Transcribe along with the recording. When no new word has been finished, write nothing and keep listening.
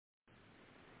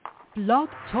Blog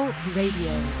Talk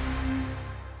Radio.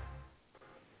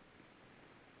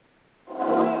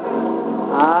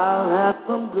 I've had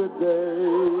some good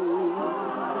days.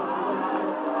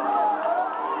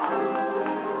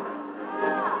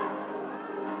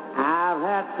 I've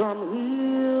had some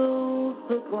hills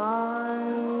to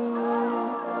climb.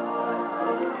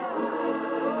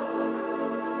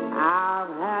 I've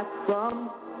had some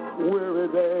weary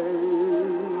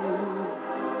days.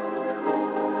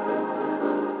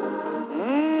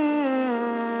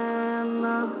 And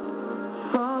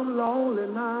some lonely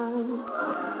nights.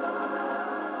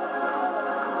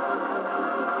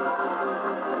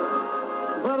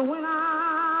 But when I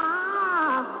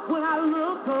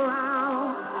look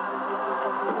around,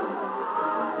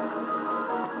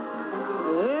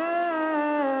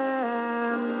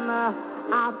 and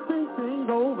I think things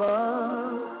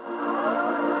over,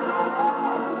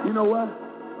 you know what?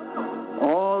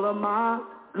 All of my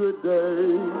good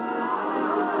days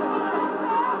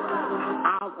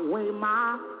outweigh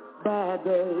my bad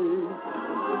days.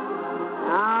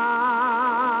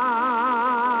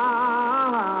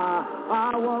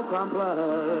 I won't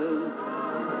complain.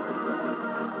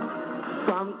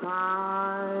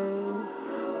 Sometimes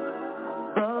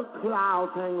the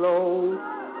clouds hang low.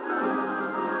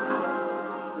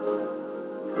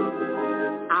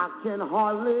 I can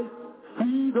hardly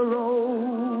see the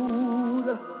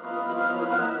road.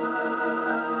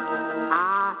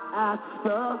 I ask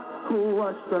the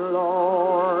question,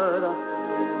 Lord,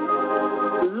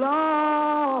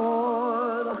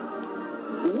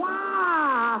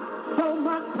 why so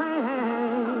much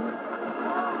pain?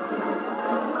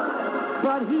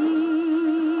 But He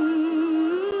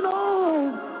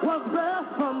knows what's best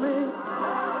for me.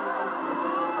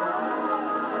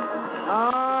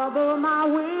 Although my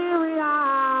weary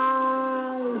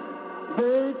eyes,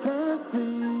 they can't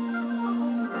see.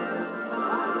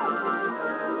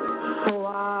 So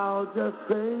I'll just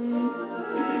say,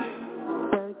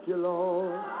 thank you,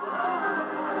 Lord.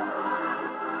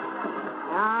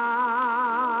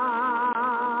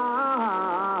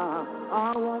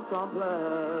 I won't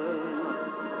complain.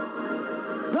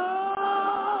 God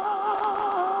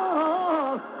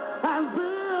has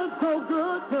been so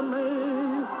good to me.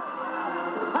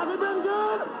 Have He been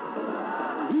good?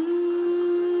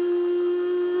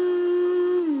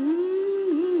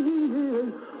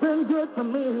 He's been good to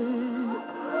me.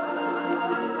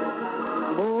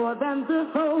 More than this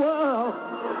whole world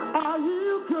or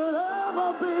you could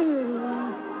ever be.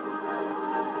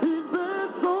 He's been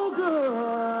so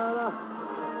good.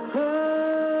 Help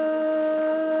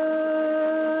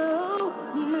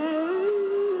me.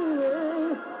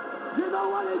 You know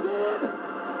what He did?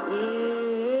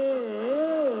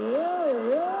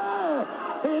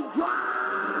 He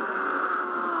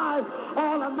dried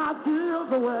all of my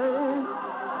tears away.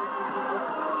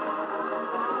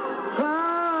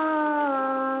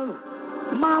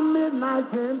 My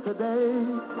midnight in today.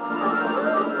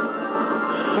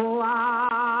 So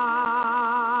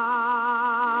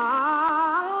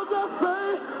I'll just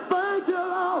say, thank you,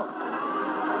 Lord.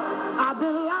 I've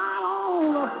been lied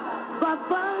on, but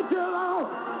thank you, Lord.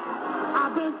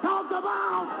 I've been talked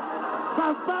about,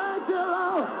 but thank you,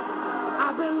 Lord.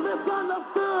 I've been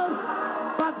misunderstood,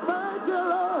 but thank you,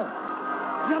 Lord.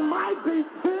 You might be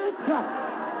sick,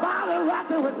 body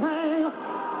racking with pain,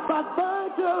 but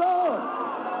thank you, Lord.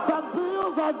 The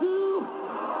bills are due.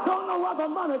 Don't know where the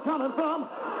money coming from.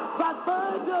 But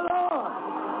thank you, Lord.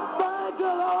 Thank you,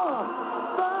 Lord.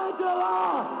 Thank you,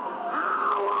 Lord.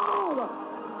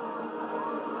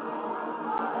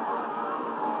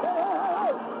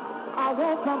 I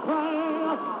won't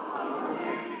complain.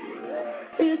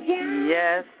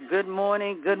 Yes, good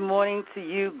morning to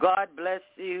you. God bless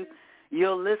you.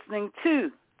 You're listening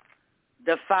to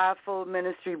the Fivefold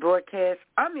Ministry broadcast.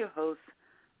 I'm your host,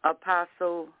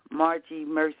 Apostle Margie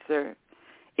Mercer.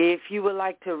 If you would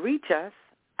like to reach us,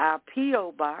 our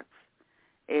P.O. Box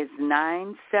is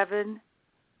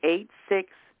 9786.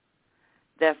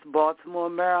 That's Baltimore,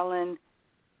 Maryland,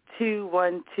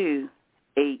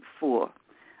 21284.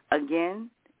 Again,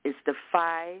 it's the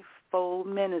Fivefold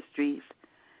Ministries,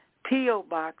 P.O.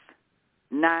 Box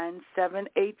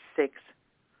 9786,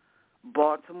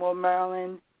 Baltimore,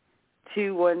 Maryland,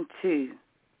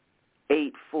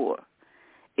 21284.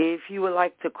 If you would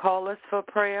like to call us for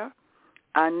prayer,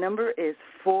 our number is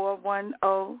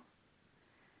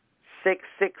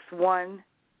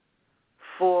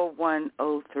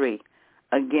 410-661-4103.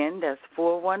 Again, that's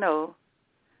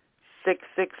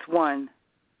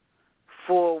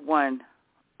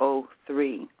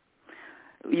 410-661-4103.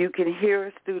 You can hear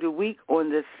us through the week on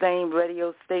the same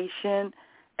radio station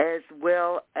as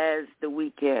well as the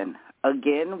weekend.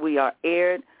 Again, we are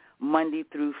aired Monday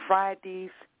through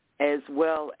Fridays as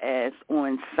well as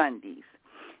on Sundays.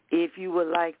 If you would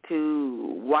like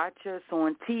to watch us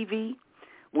on TV,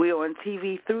 we're on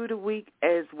TV through the week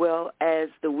as well as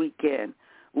the weekend.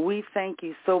 We thank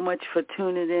you so much for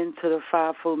tuning in to the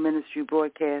Fivefold Ministry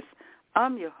broadcast.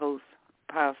 I'm your host,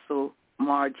 Apostle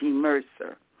Margie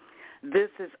Mercer. This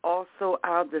is also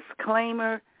our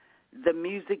disclaimer. The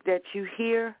music that you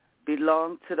hear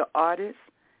belongs to the artist.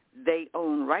 They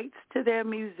own rights to their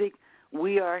music.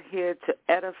 We are here to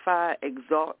edify,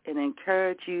 exalt, and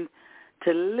encourage you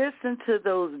to listen to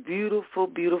those beautiful,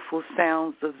 beautiful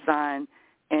sounds of Zion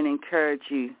and encourage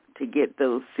you to get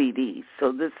those CDs.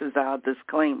 So this is our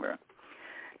disclaimer.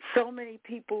 So many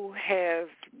people have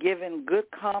given good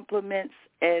compliments,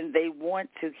 and they want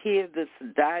to hear this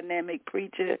dynamic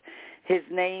preacher. His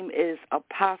name is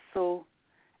Apostle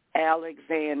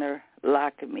Alexander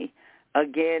Lockamy.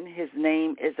 Again, his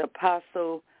name is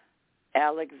Apostle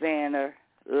Alexander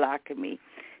Lockamy.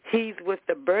 He's with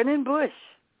the Burning Bush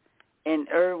in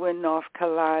Irwin, North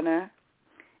Carolina.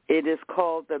 It is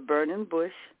called the Burning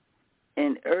Bush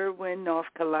in Irwin, North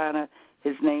Carolina.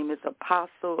 His name is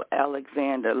Apostle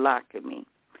Alexander Lockamy.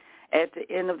 At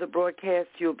the end of the broadcast,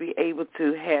 you'll be able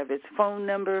to have his phone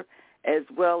number as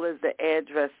well as the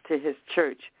address to his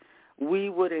church. We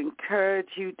would encourage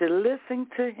you to listen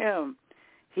to him.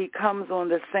 He comes on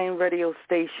the same radio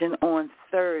station on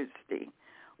Thursday.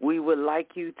 We would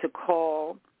like you to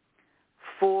call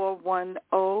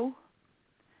 410-319-527-6036.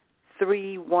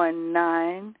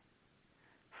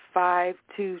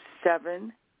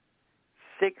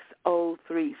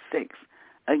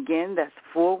 Again, that's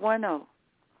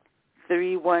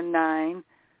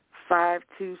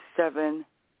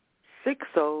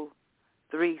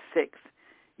 410-319-527-6036.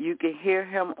 You can hear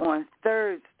him on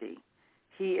Thursday.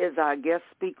 He is our guest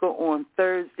speaker on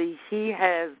Thursday. He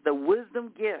has the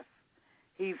wisdom gift.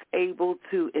 He's able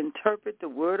to interpret the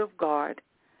Word of God,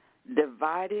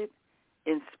 divide it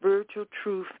in spiritual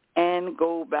truth, and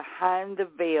go behind the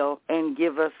veil and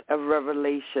give us a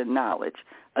revelation knowledge.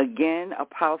 Again,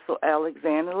 Apostle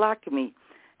Alexander Lockamy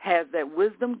has that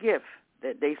wisdom gift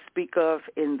that they speak of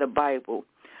in the Bible.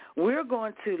 We're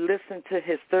going to listen to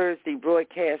his Thursday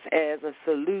broadcast as a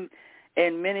salute,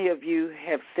 and many of you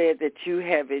have said that you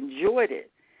have enjoyed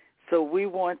it. So we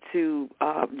want to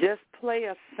just play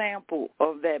a sample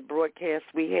of that broadcast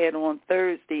we had on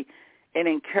Thursday and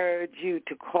encourage you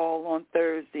to call on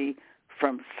Thursday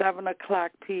from 7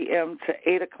 o'clock p.m. to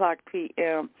 8 o'clock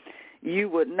p.m. You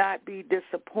would not be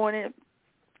disappointed.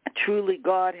 Truly,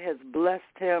 God has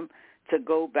blessed him to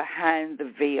go behind the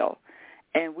veil.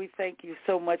 And we thank you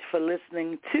so much for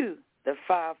listening to the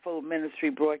Fivefold Ministry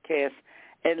broadcast.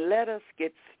 And let us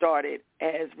get started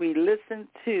as we listen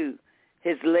to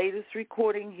his latest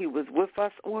recording. He was with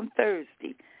us on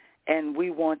Thursday, and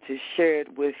we want to share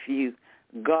it with you.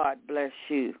 God bless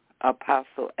you,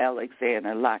 Apostle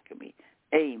Alexander Lockamy.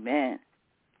 Amen.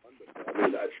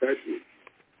 I thank you.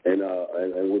 And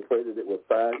we pray that it will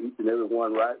find each and every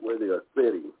one right where they are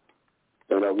sitting.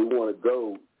 And we want to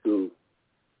go to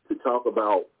talk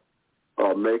about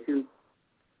making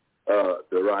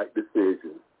the right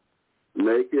decision.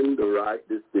 Making the right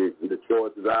decision. The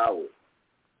choice is ours.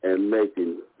 And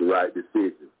making the right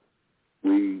decision.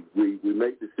 We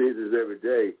make decisions every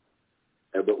day,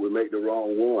 but we make the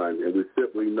wrong one. And we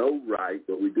simply know right,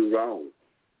 but we do wrong.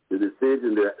 The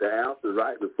decision, the answer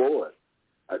right before us.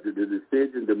 The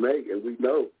decision to make, and we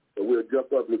know that we'll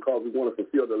jump up because we want to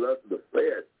fulfill the lust of the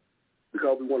flesh,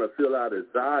 because we want to fill our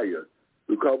desires,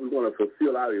 because we want to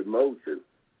fulfill our emotions,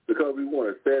 because we want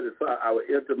to satisfy our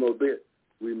intimate bit.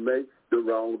 We make the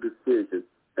wrong decision.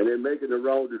 And in making the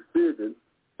wrong decision,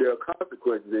 there are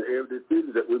consequences in every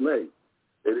decision that we make.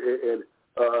 And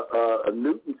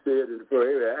Newton said for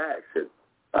every action,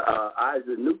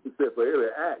 Isaac Newton said for every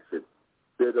action,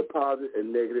 there's a positive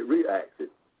and negative reaction.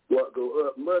 What go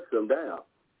up must come down.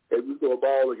 If you throw a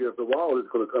ball against the wall, it's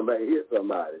going to come back and hit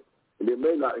somebody. And it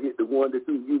may not hit the one that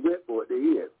you went for at the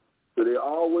end. So there are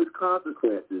always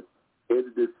consequences in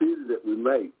the decisions that we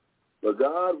make. But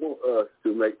God wants us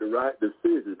to make the right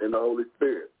decisions in the Holy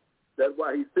Spirit. That's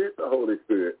why he sent the Holy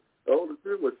Spirit. The Holy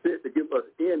Spirit was sent to give us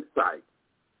insight.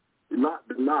 Not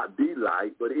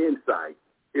delight, but insight.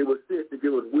 It was sent to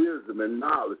give us wisdom and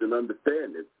knowledge and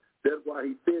understanding. That's why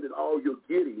he said in all you're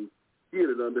getting, get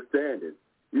an understanding.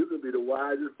 You can be the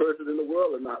wisest person in the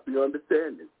world and not be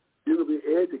understanding. You can be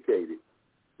educated.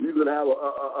 You can have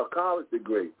a college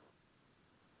degree,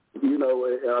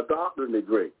 a doctorate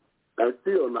degree, and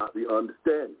still not be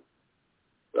understanding.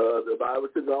 The Bible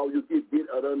says all you get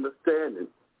an understanding.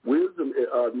 Wisdom,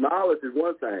 knowledge is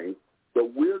one thing,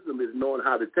 But wisdom is knowing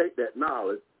how to take that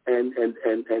knowledge and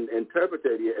interpret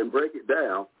it and break it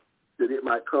down that it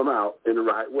might come out in the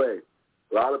right way.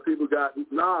 A lot of people got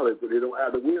knowledge, but they don't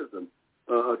have the wisdom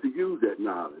to use that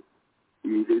knowledge.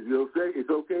 It's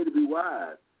okay to be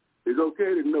wise. It's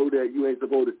okay to know that you ain't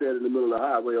supposed to stand in the middle of the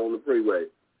highway on the freeway.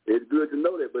 It's good to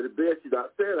know that, but it's best you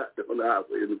not stand out there on the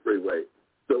highway in the freeway.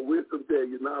 So wisdom tells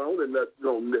you not only that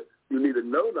you need to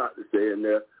know not to stand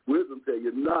there, wisdom tells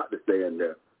you not to stand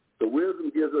there. So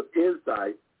wisdom gives us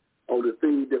insight on the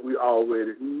things that we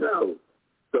already know.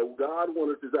 So God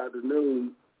wants us this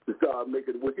afternoon to start we're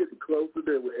getting closer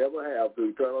than we ever have to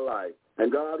eternal life.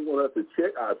 And God wants us to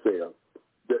check ourselves,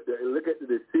 and look at the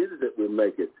decisions that we're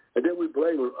making, and then we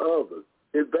blame others.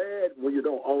 It's bad when you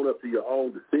don't own up to your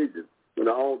own decisions, when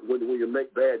you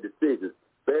make bad decisions.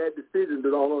 Bad decisions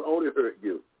don't only hurt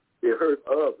you. It hurts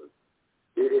others.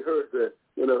 It hurts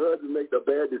when a husband makes a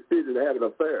bad decision to have an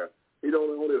affair. He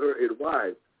don't only hurt his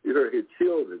wife. It hurt his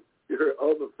children. It hurt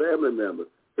other family members.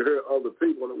 It hurt other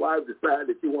people. When the wife decides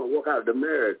that she want to walk out of the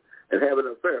marriage and have an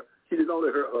affair, she didn't only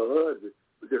hurt her husband,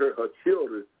 but it hurt her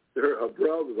children. It hurt her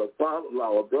brothers, her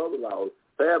father-in-law, her brother-in-law,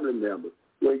 family members.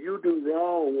 When you do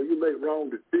wrong, when you make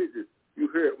wrong decisions, you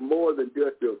hurt more than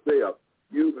just yourself.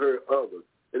 You hurt others.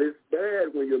 And it's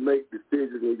bad when you make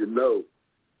decisions when you know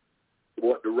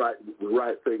what the right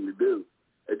thing to do,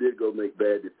 and then go make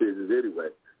bad decisions anyway.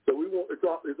 So we want to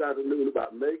talk this afternoon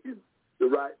about making the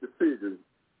right decisions.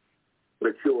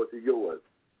 The choice is yours.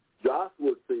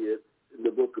 Joshua said in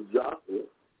the book of Joshua,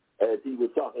 as he was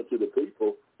talking to the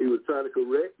people, he was trying to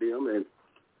correct them, and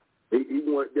he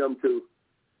wanted them to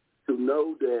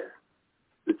know that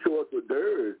the choice was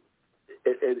theirs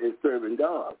in serving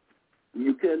God.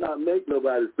 You cannot make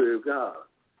nobody serve God.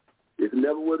 It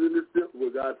never was in the scripture where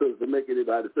God told us to make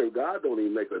anybody serve. God don't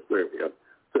even make us serve him.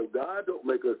 So God don't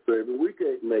make us serve him. We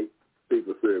can't make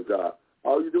people serve God.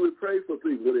 All you do is pray for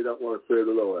people when they don't want to serve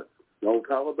the Lord. Don't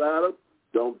talk about them.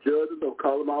 Don't judge them. Don't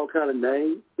call them all kind of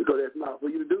names, because that's not for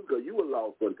you to do, because you were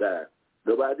lost one time.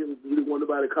 Nobody didn't want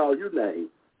nobody to call you names.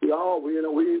 We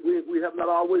have not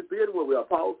always been where we are.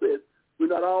 Paul said we've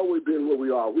not always been where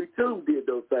we are. We too did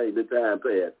those things in time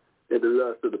past in the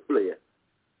lust of the flesh.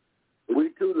 We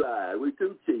too lied. We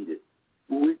too cheated.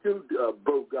 We too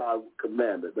broke God's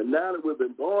commandments. But now that we've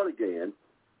been born again,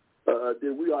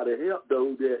 then we ought to help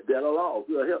those that are lost.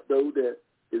 We ought to help those that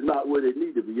is not where they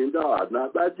need to be in God,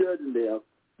 not by judging them,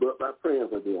 but by praying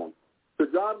for them. So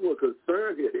God was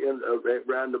concerned here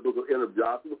around the book of end of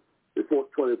Joshua, the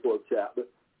 24th chapter.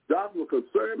 Joshua was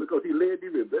concerned because he led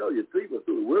these rebellious people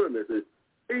through the wilderness.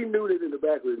 He knew that in the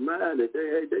back of his mind that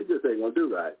they just ain't going to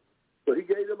do right. So he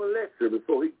gave them a lecture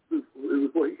before he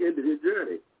ended his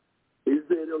journey. He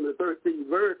said on the 13th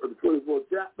verse of the 24th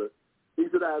chapter, he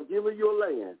said, I have given you a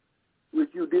land which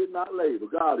you did not labor.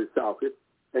 God is talking.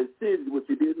 And cities which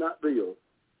you did not build.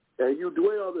 And you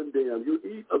dwell in them. You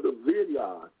eat of the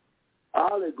vineyard,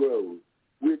 olive groves,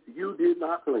 which you did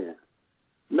not plant.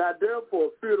 Now therefore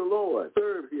fear the Lord,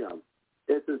 serve him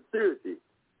in sincerity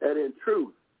and in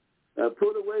truth, and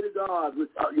put away the gods which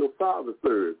your father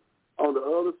served on the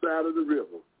other side of the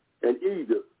river, and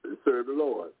Egypt, and serve the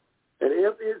Lord. And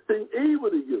if it seem evil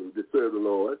to you to serve the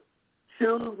Lord,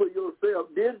 choose for yourself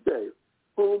this day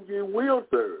whom you will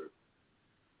serve,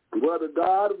 whether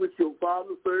God which your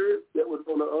father served that was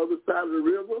on the other side of the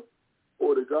river,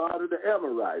 or the God of the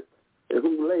Amorites, in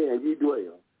whose land ye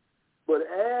dwell. But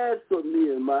as for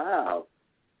me and my house,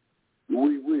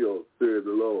 we will serve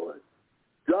the Lord.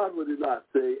 Joshua did not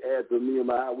say, as for me and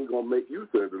my house, we're going to make you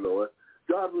serve the Lord.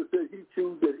 Joshua said he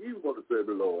chose that he was going to serve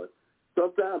the Lord.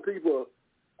 Sometimes people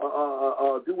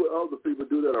do what other people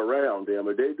do that around them.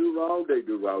 If they do wrong, they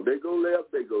do wrong. They go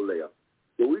left, they go left.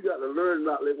 So we got to learn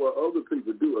not to let what other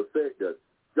people do affect us.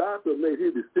 Joshua made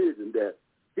his decision that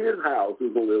his house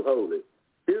is going to live holy.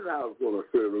 His house is going to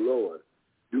serve the Lord.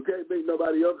 You can't make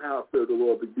nobody else's house serve the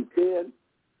Lord, but you can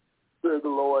serve the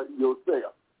Lord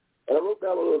yourself. And I wrote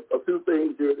down a few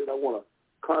things here that I want to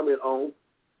comment on.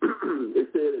 It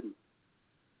said,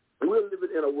 we're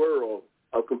living in a world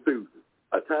of confusion,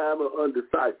 a time of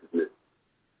undecisiveness.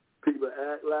 People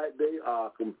act like they are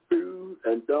confused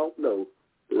and don't know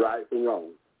right from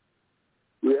wrong.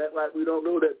 We act like we don't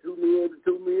know that two men are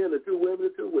two men, and two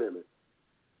women are two women.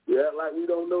 We act like we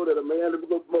don't know that a man is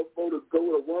supposed to go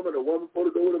with a woman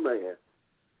supposed to go with a man.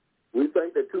 We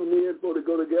think that two men are supposed to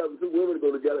go together and two women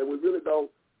go together, and we really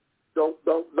don't know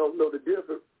the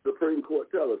difference. The Supreme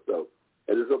Court tells us so.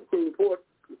 And the Supreme Court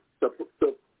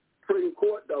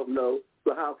don't know,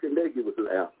 so how can they give us an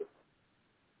answer?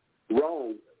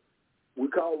 Wrong. We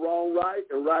call wrong right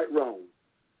and right wrong.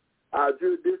 Our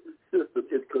judicial system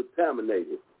is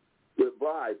contaminated with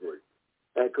bribery,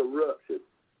 and corruption.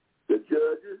 The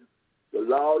judges, the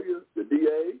lawyers, the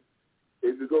DA,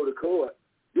 if you go to court,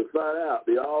 you'll find out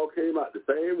they all came out the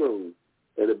same room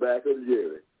in the back of the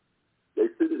jury. They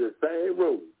sit in the same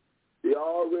room. They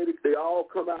all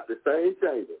come out the same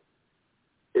chamber.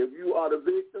 If you are the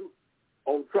victim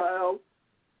on trial,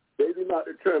 they do not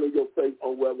determine your fate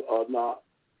on whether or not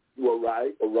you are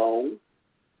right or wrong,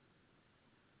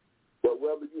 but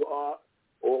whether you are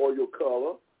or your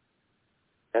color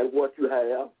and what you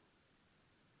have.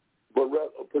 But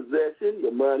possession,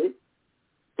 your money,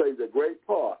 plays a great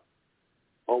part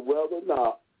on whether or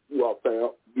not you are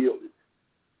found guilty.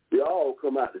 They all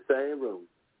come out the same room.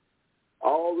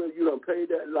 Already, you done paid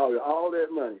that lawyer all that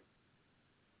money.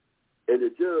 And the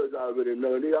judge already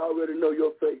know, and they already know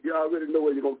your fate. They already know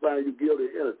whether you're going to find you guilty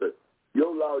or innocent.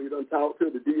 Your lawyer done talk to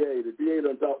the DA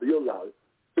done talk to your lawyer.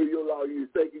 So your lawyer,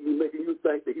 making you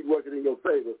think that he's working in your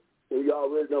favor, and you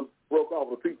already done broke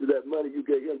off a piece of that money you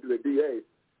gave him to the DA,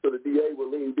 so the DA will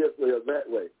lean this way or that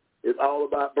way. It's all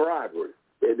about bribery.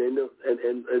 And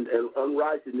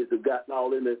unrighteousness has gotten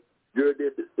all in the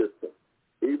jurisdiction system.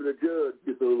 Even the judge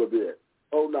gets a little bit.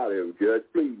 Oh, not every judge,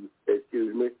 please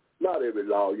excuse me. Not every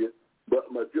lawyer, but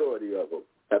a majority of them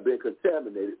have been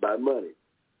contaminated by money.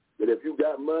 And if you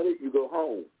got money, you go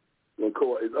home when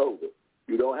court is over.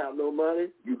 You don't have no money,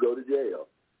 you go to jail.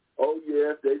 Oh,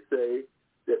 yes, they say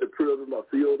that the prisons are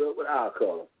filled up with our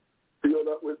color, filled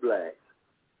up with blacks,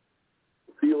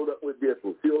 filled up with this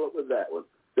one, filled up with that one.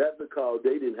 That's because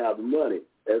they didn't have the money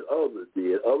as others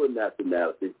did, other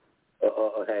nationalities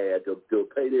had to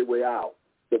pay their way out.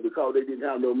 But because they didn't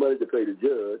have no money to pay the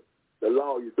judge, the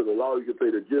lawyer could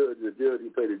pay the judge, and the judge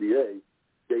could pay the DA,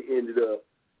 they ended up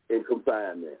in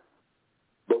confinement.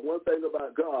 But one thing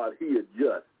about God, he is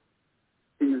just.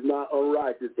 He is not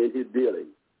unrighteous in his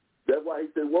dealings. That's why he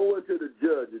said, woe unto the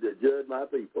judges that judge my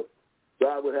people. So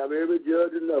I would have every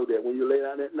judge to know that when you lay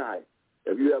down at night,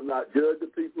 if you have not judged the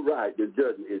people right, the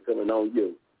judgment is coming on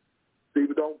you.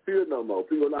 People don't fear no more.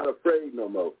 People are not afraid no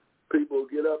more. People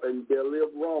get up and they'll live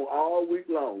wrong all week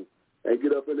long and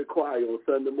get up in the choir on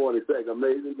Sunday morning saying,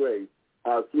 Amazing Grace,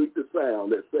 how sweet the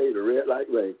sound that saved a red like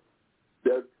rain.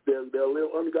 They'll live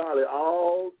ungodly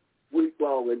all week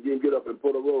long and then get up and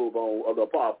put a robe on, or the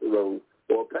apostle robe,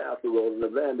 or a pastor robe, an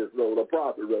evangelist robe, a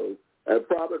prophet robe, and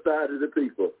prophesy to the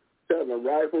people, tell them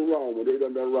right from wrong when they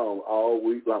done wrong all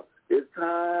week long. It's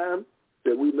time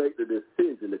that we make the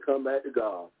decision to come back to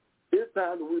God. It's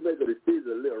time that we make a decision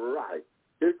to live right.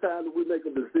 It's time that we make a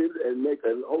decision and make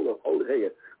a hold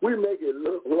hand. We make it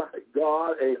look like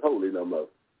God ain't holy no more.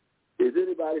 Is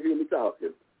anybody hear me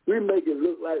talking? We make it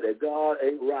look like that God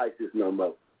ain't righteous no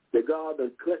more. That God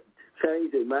done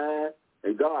change their mind,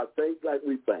 and God thinks like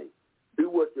we think. Do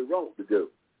what you want to do.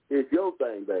 It's your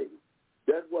thing, baby.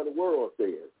 That's what the world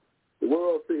says. The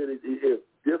world says it's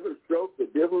different strokes for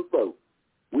different folks.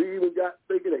 We even got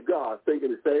thinking that God's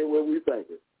thinking the same way we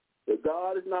thinking. But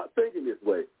God is not thinking this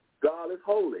way. God is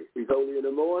holy. He's holy in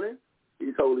the morning.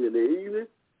 He's holy in the evening.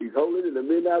 He's holy in the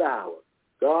midnight hour.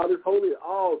 God is holy at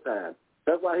all times.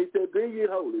 That's why he said, be ye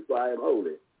holy, for I am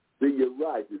holy. Be ye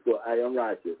righteous, for I am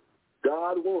righteous.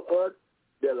 God wants us,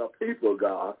 that are people of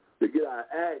God, to get our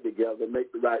act together and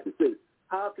make the right decision.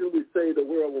 How can we save the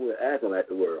world when we're acting like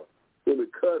the world, when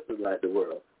we're cussing like the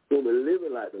world, when we're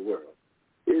living like the world?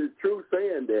 It is true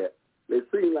saying that it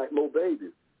seems like more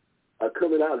babies are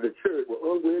coming out of the church with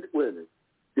unwedded women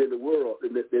than the world,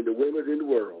 than the women in the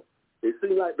world. It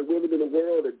seems like the women in the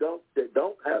world that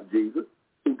don't have Jesus,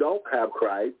 who don't have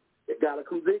Christ, it got a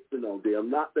conviction on them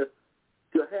not to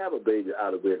have a baby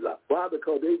out of wedlock. Why?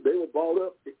 Because they were brought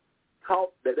up,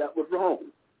 taught that was wrong.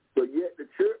 But yet the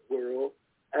church world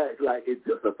acts like it's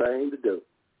just a thing to do.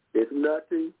 It's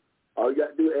nothing. All you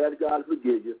got to do is ask God to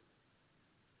forgive you,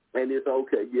 and it's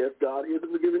okay. Yes, God is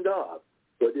a forgiving God,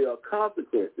 but there are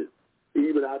consequences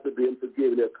even after being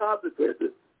forgiven. There are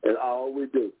consequences in all we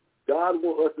do. God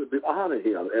wants us to honor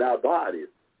him in our bodies.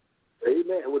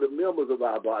 Amen. With the members of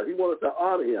our body. He wants us to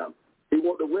honor him. He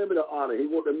wants the women to honor him. He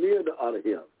wants the men to honor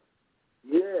him.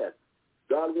 Yes.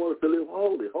 God wants us to live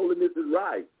holy. Holiness is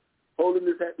right.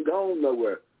 Holiness hasn't gone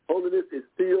nowhere. Holiness is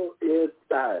still in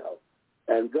style.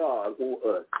 And God wants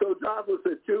us. So Joshua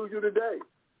said, choose you today.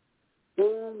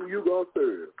 Whom you going to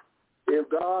serve? If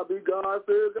God be God,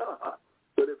 serve God.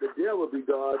 But if the devil be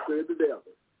God, serve the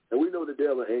devil. And we know the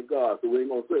devil ain't God, so we ain't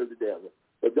going to serve the devil.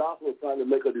 But Joshua was trying to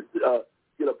make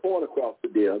get a point across to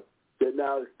them that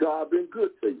now God been good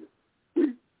to you.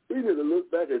 We need to look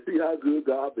back and see how good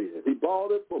God been. He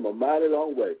brought us from a mighty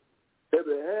long way. If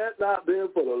it had not been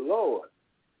for the Lord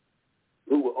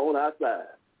who was on our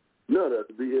side, none of us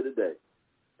would be here today.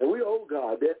 And we owe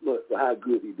God that much for how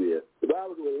good he did. The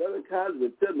Bible says, with loving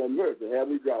kindness and tender mercy have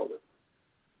we drawn us.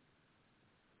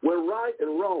 When right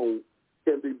and wrong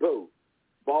can be both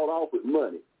bought off with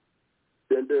money,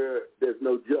 then there's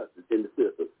no justice in the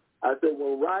system. I said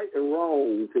when right and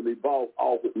wrong can be bought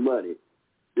off with money,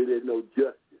 then there's no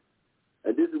justice.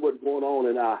 And this is what's going on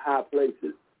in our high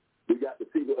places. We got the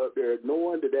people up there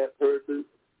knowing that that person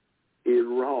is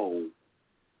wrong,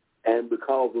 and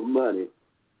because of money,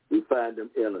 we find them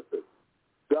innocent.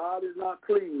 God is not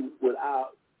pleased with our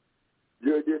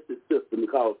jurisdiction system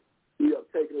because we have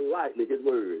taken lightly his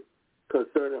words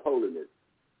concerning holiness,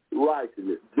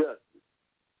 righteousness, justice.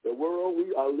 The world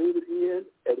we are living in,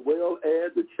 as well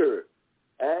as the church,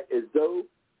 act as though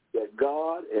that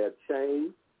God has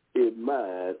changed his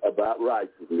mind about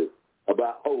righteousness,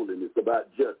 about holiness,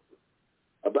 about justice,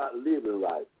 about living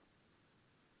right.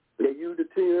 They use the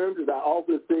terms, as I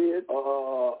often said,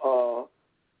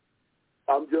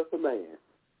 I'm just a man.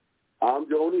 I'm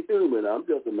only human. I'm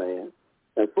just a man.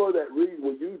 And for that reason,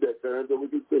 we use that term so we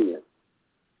can sin.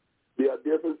 There are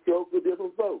different strokes for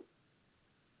different folks.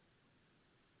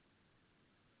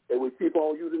 And we keep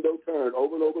on using those terms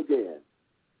over and over again.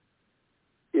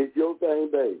 It's your thing,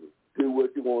 baby. Do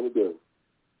what you want to do.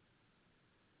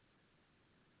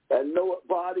 And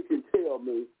nobody can tell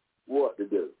me what to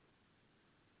do.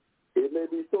 It may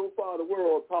be so far the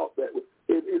world taught that way.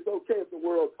 It's okay if the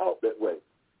world taught that way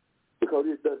because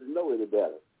it doesn't know any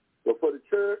better. But for the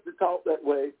church to talk that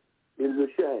way, it is a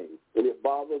shame. And it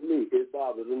bothers me. It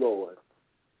bothers the Lord.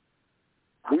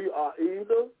 We are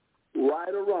either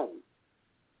right or wrong,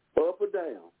 up or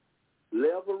down,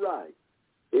 left or right,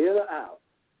 in or out,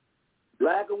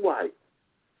 black or white,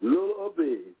 little or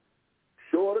big,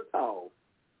 short or tall,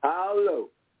 high or low,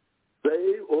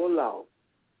 saved or lost.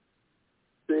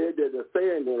 Said there's a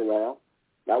saying going around.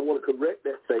 I want to correct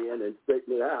that saying and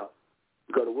straighten it out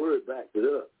because the word backs it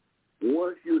up.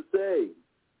 Once you're saved,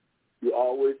 you're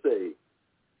always saved.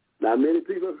 Now, many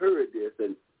people have heard this,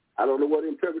 and I don't know what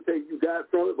interpretation you got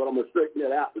from it, but I'm going to straighten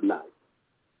that out tonight.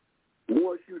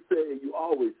 Once you saved, you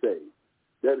always saved.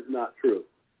 That is not true.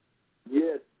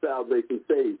 Yes, salvation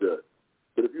saves us,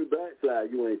 but if you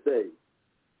backslide, you ain't saved.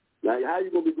 Now, how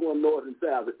you going to be going north and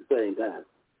south at the same time?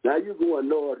 Now you going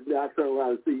north, now I turn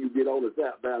around and see you get on the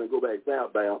southbound and go back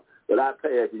southbound, but I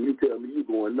pass and you tell me you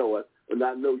going north, and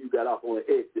I know you got off on the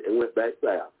exit and went back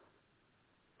south.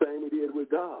 Same he did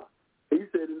with God. He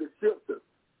said in the scripture,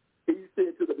 he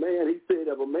said to the man, he said,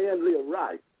 if a man live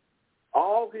right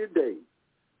all his days,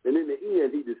 and in the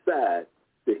end he decides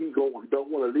that he don't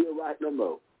want to live right no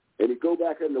more, and he go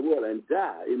back in the world and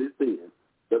die in his sin,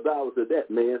 the Bible said that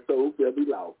man's soul shall be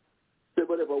lost. Said,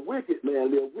 but if a wicked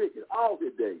man live wicked all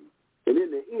his days, and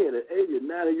in the end, at 80 or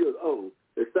 90 years old,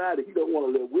 decided he don't want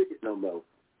to live wicked no more,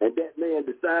 and that man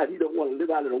decides he don't want to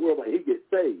live out in the world, but he gets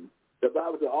saved, the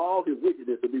Bible said all his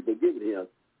wickedness will be forgiven him,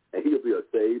 and he'll be a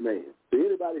saved man. So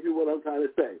anybody hear what I'm trying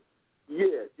to say?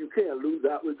 Yes, you can lose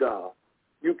out with God.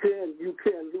 You can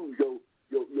lose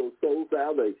your soul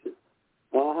salvation.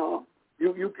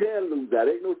 You can lose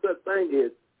that. Ain't no such thing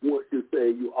as once you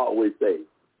say you always saved.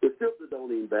 The scripture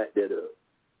don't even back that up.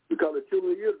 Because the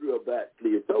children of Israel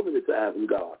backslid so many times from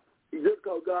God. Just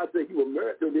because God said he was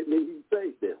married to them didn't mean he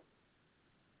saved them.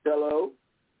 Hello?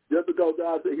 Just because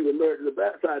God said he was married to the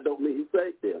backside don't mean he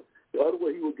saved them. The other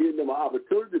way, he was giving them an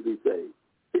opportunity to be saved.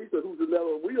 He said,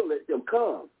 whosoever will let them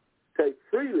come, take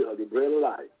freely of the bread of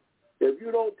life. If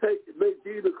you don't make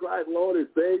Jesus Christ Lord and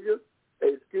Savior,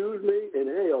 excuse me, and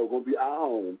hell going to be our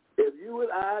home. If you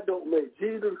and I don't make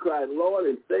Jesus Christ Lord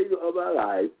and Savior of our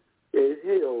life, and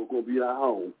hell going to be our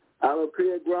home. I don't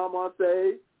care if Grandma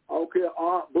saved. I don't care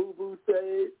Aunt Boo Boo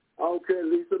saved. I don't care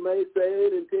Lisa May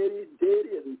saved and Teddy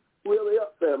and whoever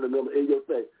else family member in your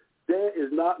faith. That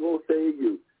is not going to save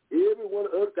you. Every one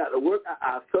of us got to work out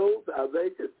our soul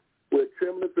salvation with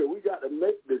trembling fear. We got to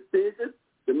make decisions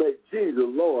to make Jesus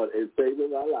Lord and Savior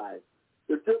of our life.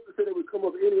 The scripture said that we come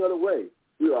up any other way,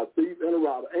 we are a thief and a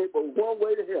robber. Ain't but one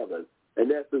way to heaven,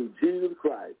 and that's through Jesus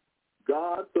Christ,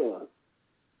 God's Son.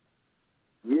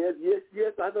 Yes,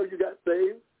 I know you got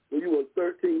saved when you were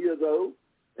 13 years old,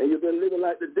 and you've been living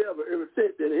like the devil ever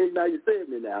since then, and now you're saved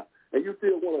me now, and you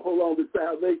still want to hold on to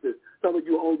salvation. Some of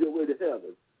you are on your way to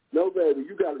heaven. No, baby,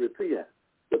 you got to repent.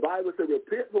 The Bible says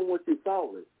repent from what you've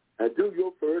fallen and do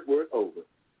your first work over.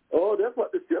 Oh, that's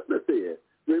what the scripture said.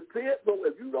 Repent, but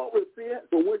if you don't repent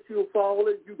from what you've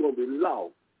fallen, you're going to be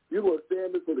lost. You're going to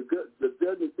stand before the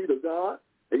judgment seat of God,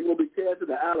 and you're going to be cast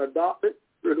into outer darkness.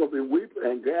 You're going to be weeping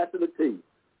and gnashing the teeth.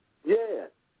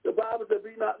 Yeah, the Bible says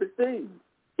be not deceived,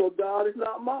 for God is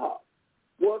not mocked.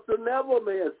 Whatsoever a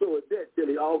man soweth, that shall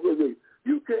he also reap.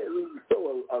 You can't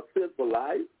sow a sinful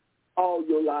life all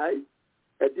your life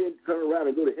and then turn around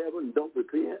and go to heaven and don't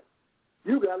repent.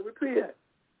 You got to repent.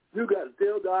 You got to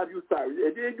tell God you're sorry.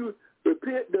 And then you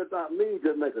repent does not mean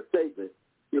just make a statement.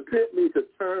 Repent means to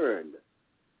turn.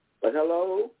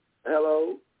 Hello?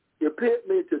 Repent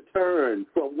means to turn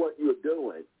from what you're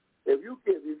doing. If you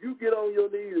get on your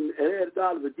knees and ask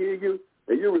God to forgive you,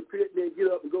 and you repent and then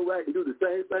get up and go back and do the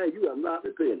same thing, you have not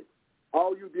repented.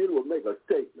 All you did was make a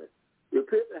statement.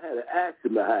 Repentance had an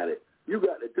action behind it. You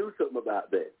got to do something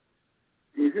about that.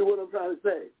 You see what I'm trying to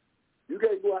say? You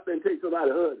can't go out there and take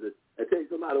somebody's husband and take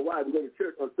somebody's wife and go to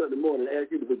church on Sunday morning and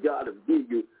ask you for God to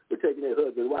forgive you for taking their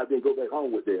husband and wife and go back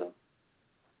home with them.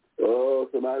 Oh,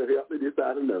 somebody help me this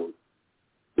I don't know.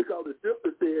 Because the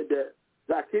scripture said that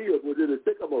Zacchaeus was in a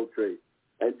sycamore tree.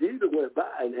 And Jesus went by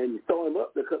and saw him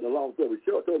up there, cutting a long story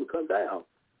short, told him to come down.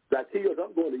 Zacchaeus,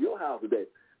 I'm going to your house today.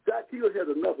 Zacchaeus had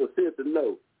enough of sense to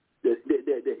know that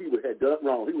he had done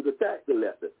wrong. He was a tax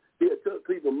collector. He had took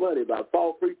people money by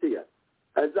false pretense.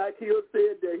 And Zacchaeus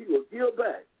said that he would give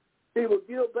back. He would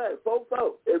give back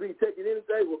fourfold if he taken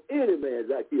anything from any man,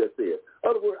 Zacchaeus said. In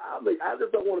other words, I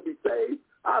just don't want to be saved.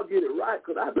 I'll get it right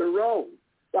because I've been wrong.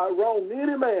 If I wrong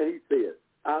any man, he said,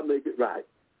 I'll make it right.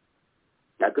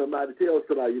 I come out to tell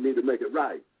somebody you need to make it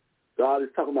right. God is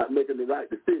talking about making the right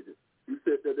decision. You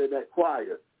sit there in that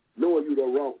choir, knowing you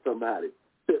don't wrong somebody.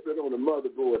 Sit there on the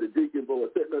motherboard, the deacon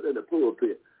board, sitting there in the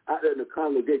pulpit, out there in the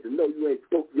congregation. No, you ain't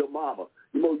spoke to your mama.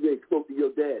 You know you ain't spoke to your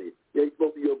daddy. You ain't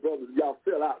spoke to your brothers. Y'all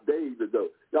fell out days ago.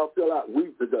 Y'all fell out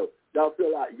weeks ago. Y'all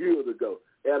fell out years ago.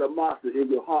 Animosity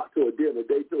in your heart toward them, and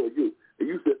they toward you. And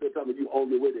you sit there telling me you on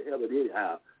your way to heaven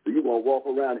anyhow. So you're going to walk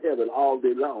around heaven all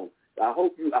day long. I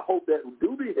hope that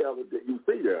do be heaven that you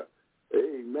see there.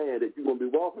 Amen, that you're going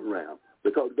to be walking around.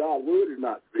 Because God's word is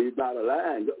not a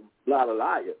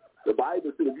liar. The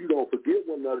Bible says if you don't forgive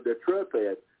one another their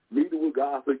trespass, neither will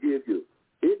God forgive you.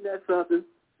 Isn't that something?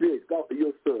 You ain't spoke to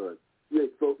your son. You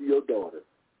ain't spoke to your daughter.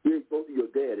 You ain't spoke to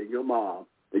your dad and your mom.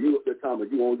 And you up there talking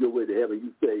about you on your way to heaven,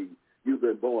 you saved, you've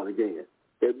been born again.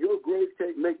 If your grace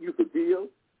can't make you forgive,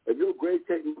 if your grace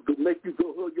can't make you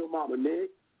go hug your mama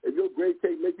neck, if your grace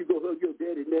can't make you go hug your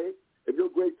daddy neck, if your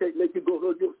grace can't make you go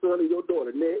hug your son and your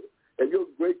daughter neck, if your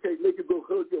grace can't make you go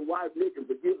hug your wife neck and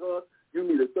forgive her, you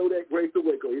need to throw that grace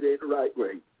away because it ain't the right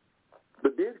grace.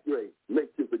 But this grace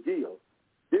makes you forgive.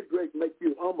 This grace makes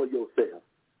you humble yourself.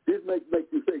 This makes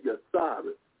you say you're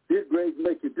sorry. This grace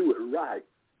makes you do it right.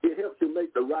 It helps you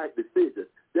make the right decision.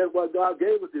 That's why God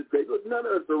gave us this grace. Look, none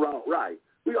of us are wrong, right?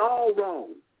 We all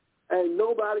wrong. Ain't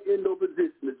nobody in no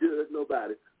position to judge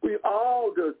nobody. We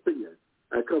all just sin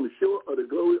and come short of the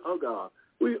glory of God.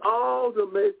 We all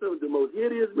just made some of the most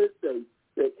hideous mistakes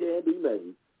that can be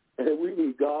made. And we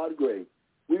need God's grace.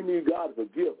 We need God to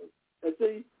forgive us. And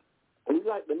see, we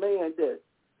like the man that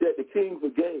the king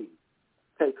forgave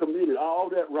had committed all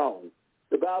that wrong.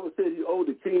 The Bible says he owed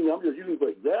the king, I'm just using for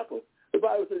example, the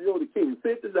Bible says he owed the king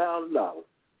 $50,000.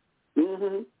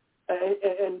 Mm-hmm.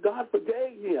 And God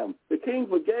forgave him. The king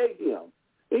forgave him.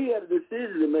 He had a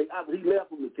decision to make after he left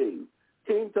from the king.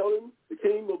 King told him, the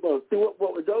king was going to see what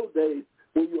was those days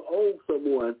when you owe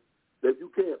someone that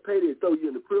you can't pay, they throw you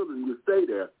in the prison and you stay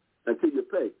there until you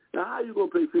pay. Now, how are you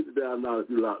going to pay $50,000 if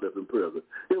you're locked up in prison?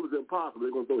 It was impossible.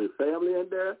 They're going to throw his family in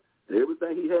there, and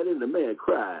everything he had in. The man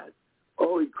cried.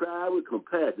 Oh, he cried with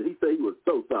compassion. He said he was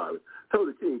so sorry. Told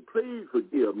the king, please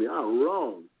forgive me. I'm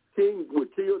wrong. King was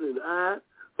killed in the eye,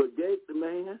 forgave the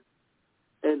man.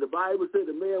 And the Bible said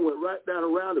the man went right down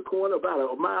around the corner, about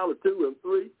a mile or two and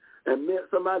three, and met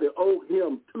somebody that owed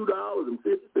him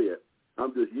 $2.50.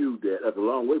 I'm just used that. That's a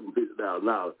long way from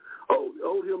 $50,000.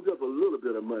 Owed him just a little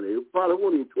bit of money. It probably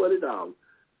wasn't even $20.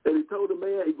 And he told the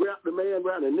man, he grabbed the man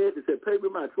around the neck and said, pay me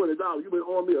my $20. You've been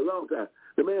owing me a long time.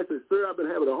 The man said, sir, I've been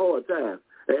having a hard time,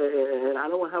 and I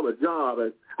don't have a job,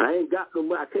 and I ain't got no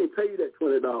money. I can't pay you that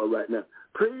 $20 right now.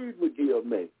 Please forgive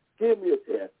me. Give me a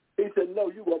chance. He said,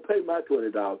 no, you're going to pay my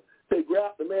 $20. So he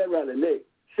grabbed the man around the neck,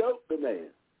 choked the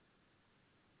man.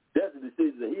 That's the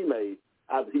decision that he made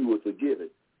after he was forgiven.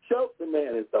 Choked the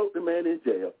man and threw the man in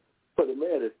jail for the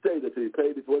man to stay until he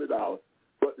paid the $20.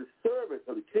 But the servant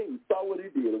of the king saw what he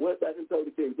did and went back and told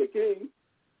the king, said, King,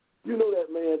 you know that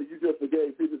man that you just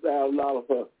forgave $50,000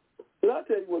 for? Did I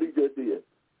tell you what he just did?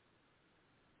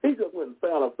 He just went and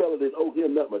found a fellow that owed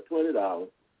him nothing but $20,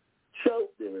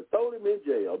 choked him and threw him in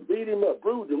jail, beat him up,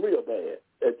 bruised him real bad,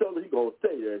 and told him he's going to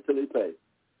stay there until he pays.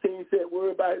 King said,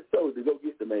 worry about his soldier, go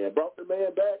get the man. Brought the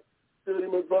man back, stood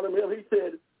him in front of him. He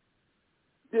said,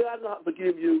 did I not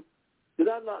forgive you? Did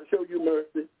I not show you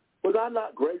mercy? Was I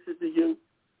not gracious to you?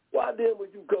 Why then would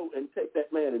you go and take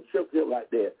that man and choke him like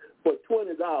that, for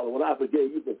 $20 when I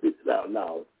forgave you for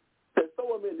 $50,000. Said,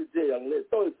 throw him in the jail and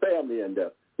throw his family in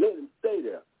there. Let him stay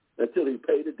there until he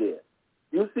paid the debt.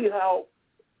 You see how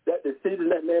that decision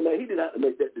that man made? He didn't have to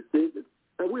make that decision.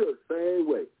 And we're the same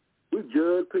way. We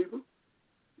judge people.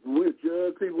 We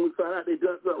judge people when we find out they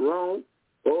done something wrong.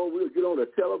 Oh, we'll get on the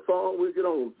telephone. We'll get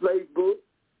on Facebook.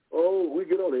 Oh, we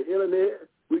get on the internet.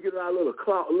 We get our little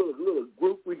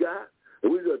group we got,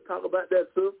 and we just talk about that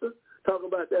sister, talk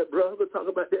about that brother, talk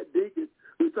about that deacon.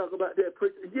 We talk about that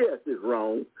preacher. Yes, it's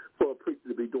wrong for a preacher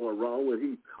to be doing wrong when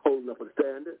he's holding up a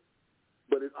standard,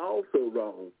 but it's also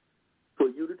wrong for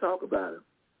you to talk about him.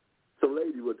 Some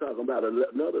lady was talking about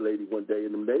another lady one day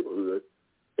in the neighborhood,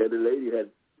 and the lady had,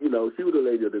 she was the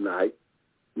lady of the night.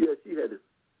 Yeah, she had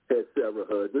several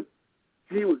husbands.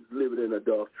 She was living in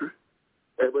adultery.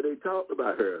 But they talked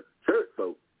about her, church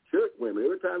folk, church women.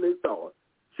 Every time they saw her,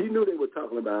 she knew they were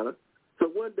talking about her. So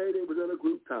one day they was in a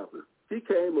group talking. She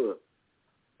came up,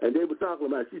 and they were talking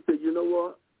about her. She said, you know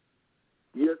what?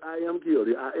 Yes, I am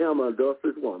guilty. I am an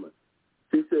adulterous woman.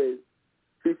 She said,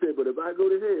 but if I go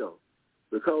to hell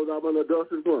because I'm an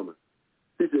adulterous woman,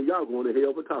 she said, y'all going to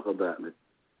hell for talking about me.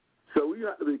 So we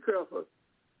have to be careful.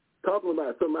 Talking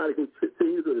about somebody can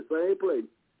send you to the same place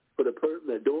for the person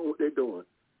that's doing what they're doing.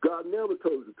 God never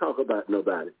told us to talk about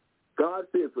nobody. God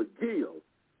said forgive.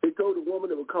 He told the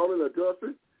woman that was calling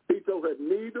adultery, he told her,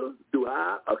 neither do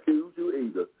I accuse you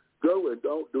either. Go and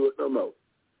don't do it no more.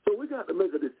 So we got to make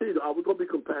a decision. Are we going to be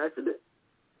compassionate?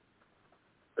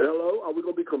 Hello? Are we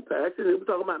going to be compassionate? We're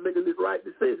talking about making this right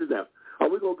decision now. Are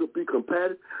we going to be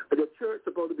compassionate? The church is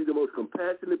supposed to be the most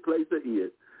compassionate place there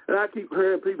is. And I keep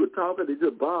hearing people talking. It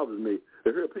just bothers me to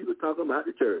hear people talking about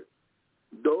the church.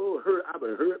 I've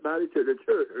been hurt by the church. The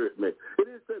church hurt me. It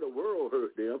didn't say the world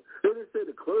hurt them. It didn't say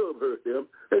the club hurt them.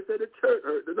 They said the church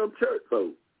hurt them. Them church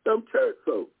folks. Them church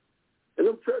folks. And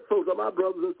them church folks are my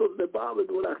brothers and sisters that bother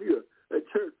me when I hear that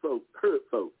church folks hurt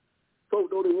folks. Folks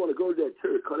don't even want to go to that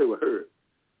church because they were hurt.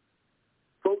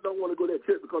 Folks don't want to go to that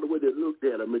church because of the way they looked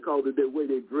at them, because of the way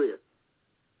they dressed.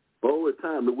 Oh, it's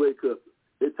time to wake up.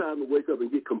 It's time to wake up and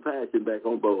get compassion back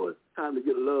on board. It's time to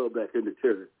get love back in the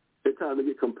church. It's time to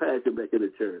get compassion back in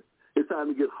the church. It's time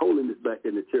to get holiness back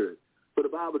in the church. For the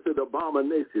Bible said the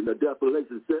abomination, the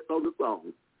desolation sits on the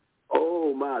throne.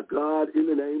 Oh, my God, in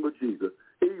the name of Jesus.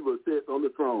 Evil sits on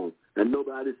the throne, and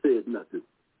nobody says nothing.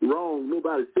 Wrong,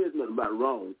 nobody says nothing about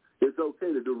wrong. It's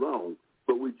okay to do wrong,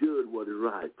 but we judge what is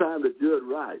right. It's time to judge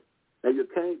right. And you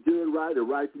can't judge right if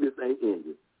righteousness ain't in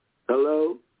you.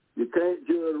 Hello? You can't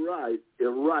judge right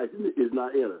if righteousness is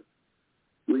not in us.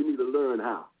 We need to learn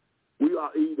how. We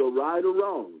are either right or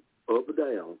wrong, up or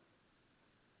down.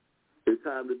 It's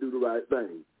time to do the right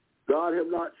thing. God has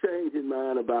not changed his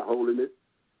mind about holiness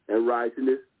and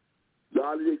righteousness.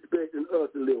 God is expecting us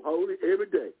to live holy every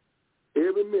day,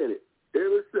 every minute,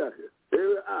 every second,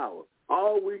 every hour,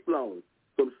 all week long,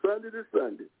 from Sunday to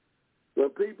Sunday, when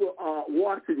people are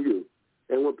watching you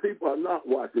and when people are not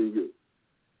watching you.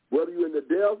 Whether you're in the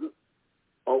desert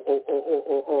or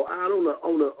out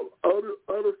on the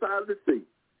other side of the sea,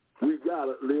 we got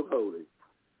to live holy.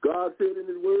 God said in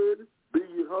his word, be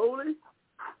ye holy,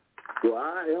 for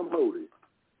I am holy.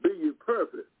 Be ye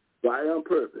perfect, for I am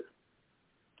perfect.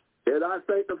 As I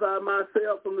sanctify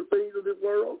myself from the things of this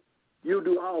world, you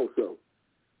do also.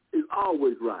 It's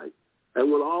always right and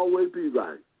will always be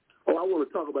right. Oh, I want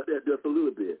to talk about that just a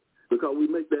little bit, because we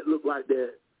make that look like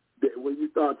that when you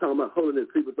start talking about holiness,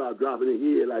 people start dropping in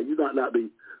here. Like, you not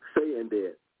be saying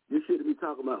that. You shouldn't be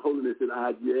talking about holiness in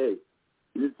IGA.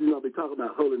 You not be talking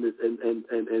about holiness in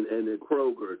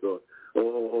Kroger's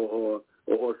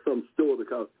or some store,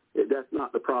 because that's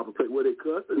not the proper place. Where they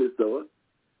cuss in the store,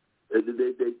 they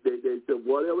say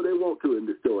whatever they want to in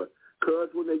the store. Cuss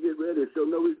when they get ready and show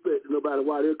no respect to nobody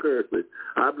while they're cursing.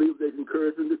 I believe they can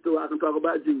curse in the store. I can talk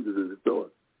about Jesus in the store.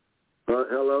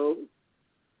 Hello?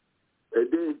 And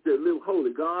then to live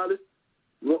holy. God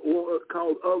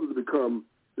calls others to become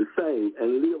the same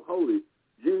and live holy.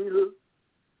 Jesus,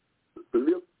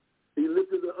 he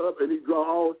lifted it up and he draw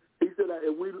all. He said that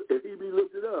if he be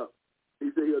lifted up, he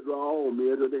said he'll draw all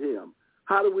men unto him.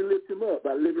 How do we lift him up?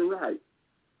 By living right.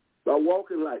 By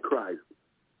walking like Christ.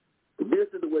 This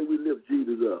is the way we lift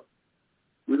Jesus up.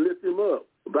 We lift him up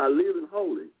by living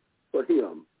holy for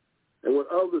him. And when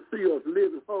others see us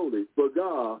living holy for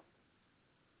God,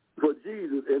 for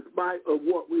Jesus, in spite of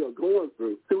what we are going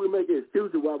through, so we make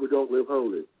excuses why we don't live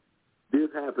holy. This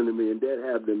happened to me and that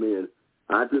happened to me, and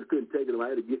I just couldn't take it. I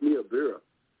had to get me a beer,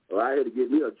 or I had to get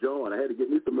me a joint. I had to get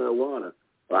me some marijuana,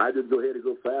 or I just go ahead and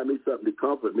go find me something to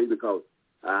comfort me because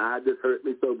I just hurt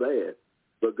me so bad.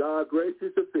 But God's grace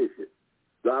is sufficient.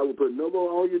 God will put no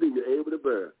more on you than you're able to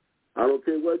bear. I don't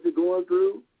care what you're going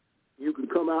through, you can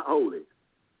come out holy.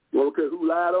 I don't care who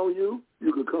lied on you,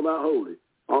 you can come out holy.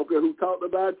 I don't care who talked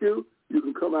about you, you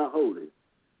can come out holy.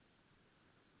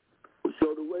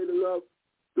 So the way to love,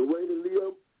 the way to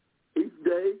live each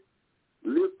day,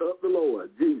 lift up the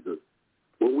Lord, Jesus.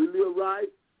 When we live right,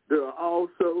 there are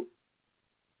also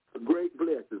great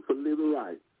blessings for living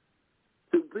right.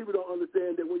 See, people don't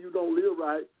understand that when you don't live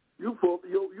right, you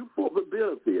forfeit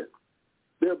benefits.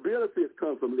 Their benefits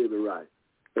come from living right.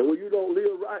 And when you don't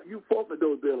live right, you forfeit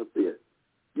those benefits.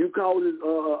 You cause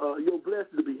your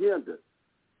blessing to be hindered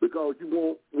because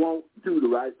you won't do the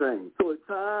right thing. So it's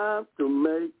time to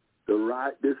make the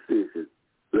right decision.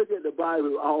 Look at the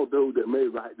Bible, all those that made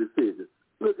right decisions.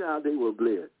 Look how they were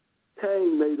blessed.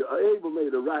 Abel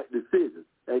made the right decision,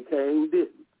 and Cain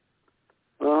didn't.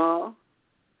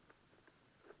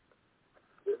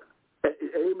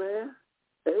 Amen.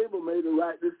 Abel made the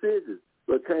right decision,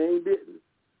 but Cain didn't.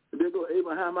 And then go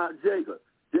Abraham out Jacob.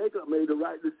 Jacob made the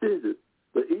right decision,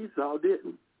 but Esau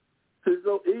didn't. So it's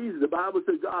so easy. The Bible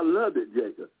says God loved it,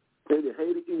 Jacob, and he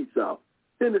hated Esau.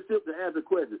 Then it's simple to ask the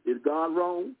question, is God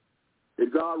wrong? Is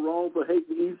God wrong for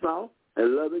hating Esau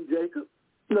and loving Jacob?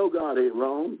 No, God ain't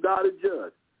wrong. God is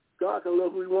just. God can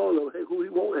love who he wants, love who he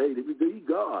won't hate. He's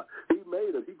God. He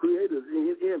made us. He created us in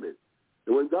his image.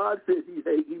 And when God says he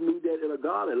hates, he means that in a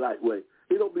godly-like way.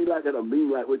 He don't mean like in a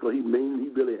mean-like way because he mean, he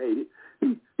really hated.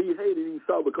 He hated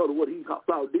Esau because of what Esau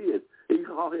did.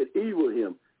 Esau had evil in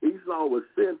him. Esau was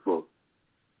sinful.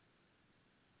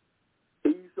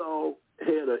 Esau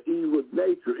had an evil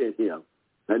nature in him.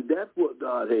 And that's what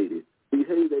God hated. He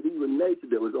hated that evil nature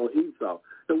that was on Esau.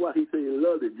 That's why he said he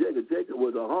loved it. Jacob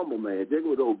was a humble man. Jacob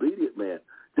was an obedient man.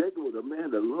 Jacob was a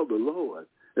man that loved the Lord.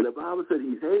 And the Bible said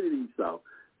he hated Esau.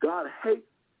 God hates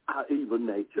our evil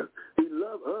nature. He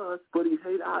loved us, but he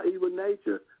hates our evil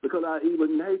nature because our evil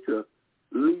nature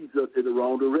leads us in the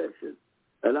wrong direction.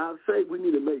 And I say we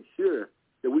need to make sure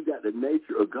that we got the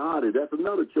nature of God, and that's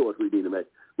another choice we need to make.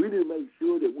 We need to make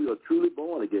sure that we are truly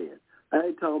born again. I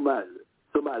ain't talking about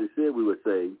somebody said we were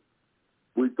saved.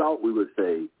 We thought we were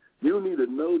saved. You need to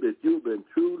know that you've been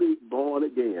truly born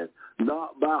again,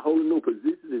 not by holding no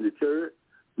position in the church,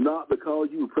 not because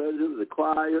you were president of the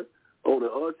choir, or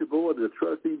the usher board, the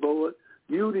trustee board.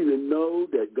 You need to know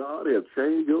that God has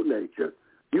changed your nature.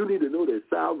 You need to know that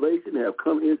salvation has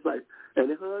come inside.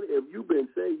 And, honey, if you've been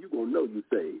saved, you're going to know you're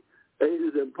saved. It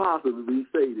is impossible to be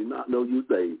saved and not know you're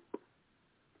saved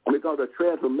because a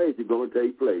transformation is going to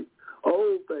take place.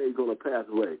 Old things going to pass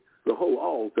away. The whole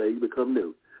all things become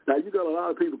new. Now, you got a lot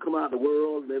of people come out of the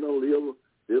world, and they don't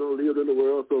live in the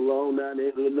world so long now, and they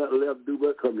ain't nothing left to do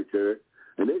but come to church.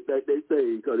 And they think they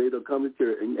say because they don't come to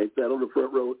church and sat on the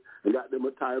front row and got them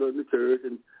a title in the church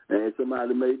and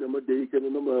somebody made them a deacon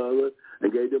and a mother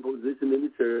and gave them a position in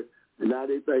the church. And now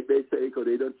they think they say because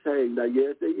they done changed. Now,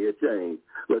 yes, they is changed,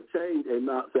 but change is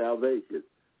not salvation.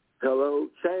 Hello?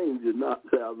 Change is not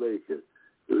salvation.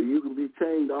 You can be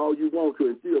changed all you want to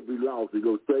and still be lost and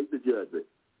go straight to judgment.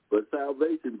 But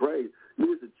salvation brings,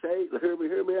 listen, change, hear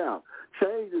me out.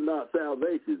 Change is not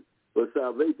salvation, but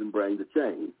salvation brings a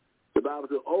change. The Bible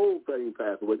says old things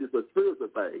pass away. It's a spiritual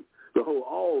thing. The whole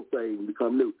all things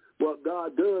become new. What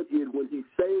God does is when he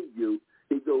saves you,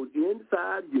 he goes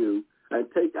inside you and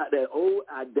take out that old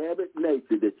Adamic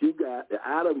nature that you got, that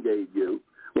Adam gave you.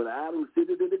 When Adam was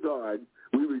sitting in the garden,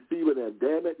 we receive an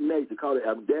Adamic nature, called it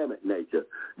Adamic nature.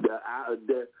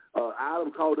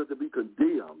 Adam called us to be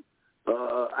condemned.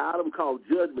 Adam called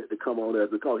judgment to come on us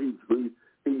because him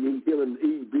and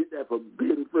Eve bit that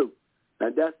forbidden fruit.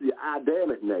 And that's the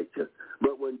Adamic nature.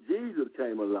 But when Jesus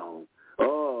came along,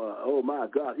 oh my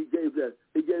God, he gave us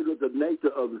the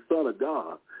nature of the Son of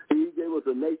God. He gave us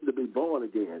a nature to be born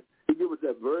again. He gave us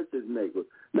that virtuous nature.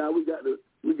 Now we got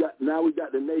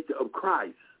the nature of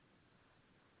Christ.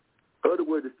 In other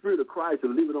words, the Spirit of Christ is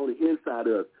living on the inside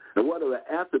of us. And whatever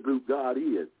attribute God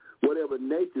is, whatever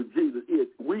nature Jesus is,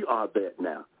 we are that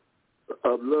now.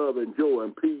 Of love and joy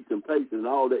and peace and patience and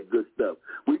all that good stuff.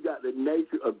 We got the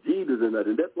nature of Jesus in us,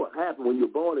 and that's what happens when you're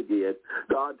born again.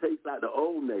 God takes out the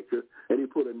old nature, and he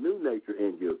put a new nature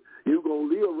in you. You're going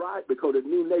to live right because the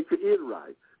new nature is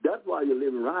right. That's why you're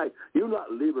living right. You're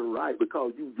not living right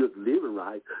because you just living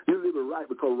right. You're living right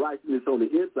because righteousness is on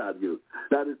the inside of you.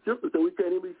 Now, the scripture says we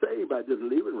can't even be saved by just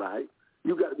living right.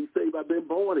 You got to be saved by being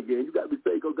born again. You got to be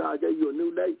saved because God gave you a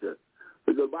new nature.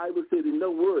 Because the Bible said in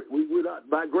no word, we're not,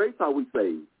 by grace are we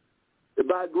saved.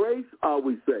 By grace are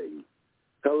we saved.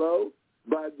 Hello?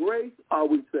 By grace are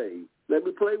we saved. Let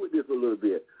me play with this a little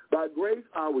bit. By grace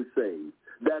are we saved.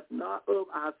 That's not of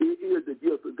us. It is the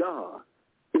gift of God.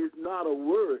 It's not a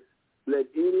word let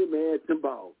any man can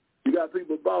boast. You got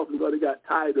people bossing because they got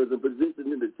titles and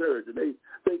positions in the church, and they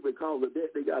think because of that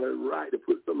they got a right to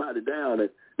put somebody down, and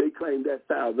they claim that's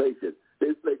salvation.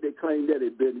 They claim that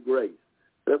it's been grace.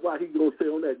 That's why he's going to say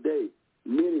on that day,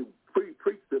 many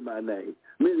preached in my name,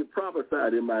 many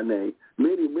prophesied in my name,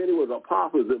 many was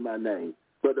apostles in my name.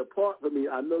 But depart from me,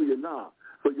 I know you're not.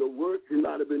 For your works should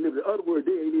not have been lived. In other words,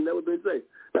 they ain't even never been saved.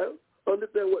 Now,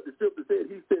 understand what the scripture said.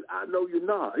 He said, I know you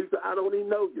not. He said, I don't even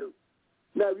know you.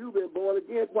 Now, you've been born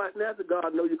again, quite natural,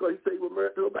 God know you, because he said you were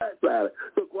married to a backslider.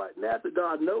 So quite natural,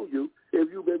 God know you.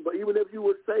 But even if you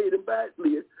were saved and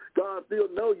backslid, God still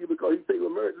know you because he said you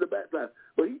were married to the backslider.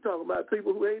 But he's talking about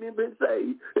people who ain't even been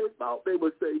saved. They thought they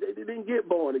were saved. They didn't get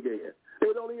born again.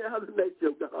 They don't even have the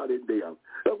nature of God in them.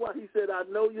 That's why he said, I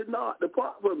know you're not.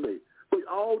 Depart from me. For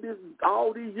all these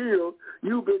years,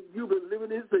 you've been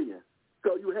living in sin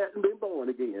because you hadn't been born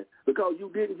again, because you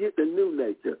didn't get the new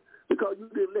nature, because you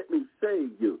didn't let me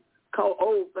save you. Call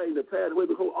old things to pass away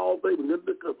before all things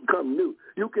become new.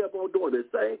 You kept on doing the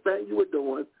same thing you were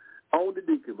doing on the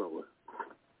deacon board.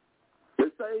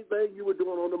 The same thing you were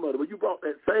doing on the motherboard. You brought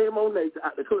that same old nature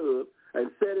out the club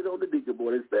and set it on the deacon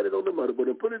board and set it on the motherboard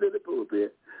and put it in the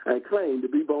pulpit and claimed to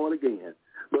be born again,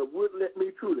 but wouldn't let me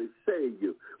truly save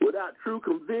you. Without true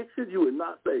conviction, you are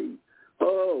not saved.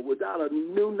 Oh, without a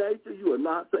new nature, you are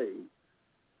not saved.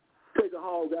 Take a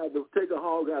hog out of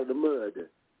the mud.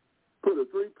 Put a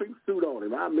three-piece suit on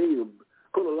him. I mean,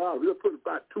 put about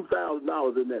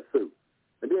 $2,000 in that suit,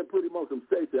 and then put him on some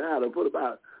station out and put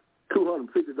about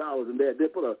 $250 in that. Then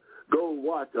put a gold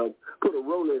watch, put a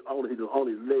Rolex on his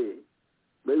leg.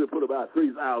 Maybe put about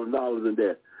 $3,000 in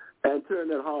there, and turn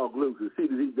that hog loose and see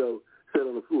that he go sit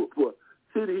on the floor.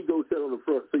 See that he go sit on the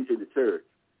front seat in the church.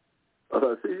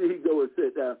 See that he go and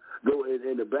sit down, go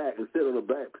in the back and sit on the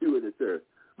back pew in the church.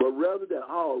 But rather that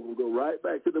hog will go right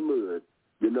back to the mud.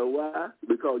 You know why?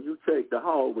 Because you changed the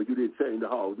hog, but you didn't change the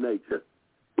hog's nature.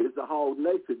 It's the hog's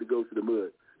nature to go to the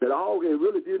mud. Now, the hog ain't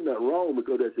really did nothing wrong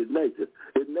because that's his nature.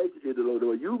 His nature is the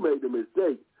Lord. You made the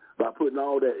mistake by putting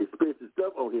all that expensive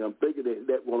stuff on him, thinking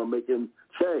that want to make him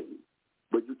change.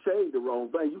 But you changed the wrong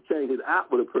thing. You changed his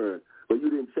outward appearance, but you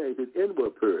didn't change his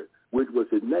inward appearance, which was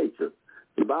his nature.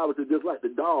 The Bible says just like the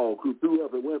dog who threw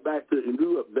up and went back to and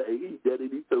grew up and eat that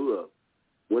he threw up.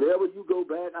 Whenever you go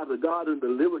back after God and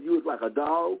deliver you, it's like a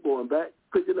dog going back,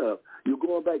 picking up. You're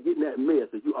going back getting that mess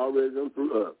that you already done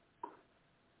threw up.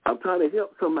 I'm trying to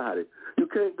help somebody. You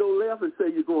can't go left and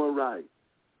say you're going right.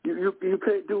 You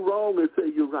can't do wrong and say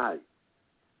you're right.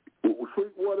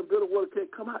 Sweet water, bitter water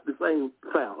can't come out the same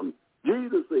fountain.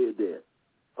 Jesus said that.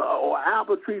 Or an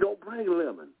apple tree don't bring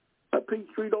lemon. A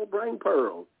peach tree don't bring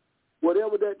pearls.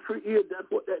 Whatever that tree is, that's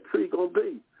what that tree going to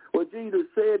be. When Jesus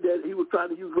said that, he was trying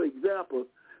to use for example,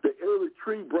 that every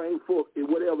tree brings forth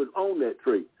whatever's on that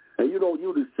tree. And you don't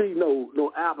usually see no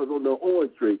apples on the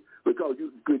orange tree because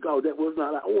that was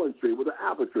not an orange tree, it was an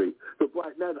apple tree. So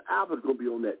right now the apple's going to be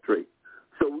on that tree.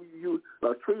 So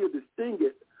a tree is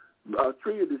distinguished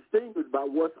by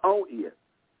what's on it.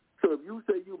 So if you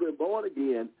say you've been born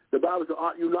again, the Bible says,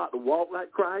 ought you not to walk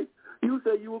like Christ? You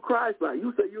say you were Christ-like.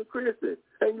 You say you're a Christian,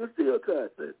 and you're still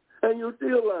cussing, and you're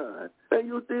still lying, and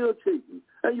you're still cheating,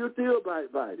 and you're still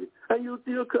backbiting, and you're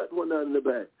still cutting one another in the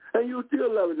back, and you're still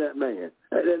loving that man,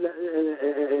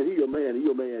 and he's a man, and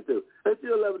you're a man too, and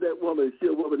still loving that woman, and she's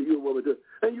a woman, and you're a woman too,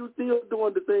 and you're still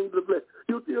doing the things of the flesh.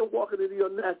 You're still walking into your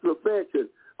natural affection,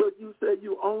 but you say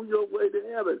you're on your way to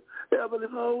heaven. Heaven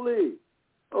is holy.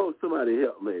 Oh, somebody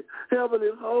help me. Heaven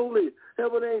is holy.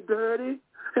 Heaven ain't dirty.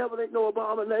 Heaven ain't no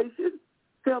abomination.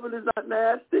 Heaven is not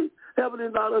nasty. Heaven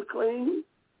is not unclean.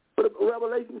 But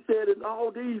Revelation said, and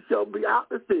all these shall be out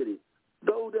the city.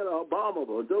 Those that are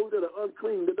abominable, those that are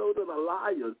unclean, those that are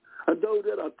liars, and those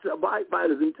that are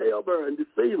backbiters and talebearers and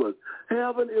deceivers.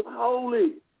 Heaven is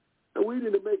holy. And we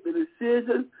need to make the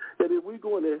decision that if we're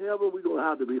going to heaven, we're going to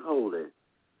have to be holy.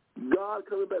 God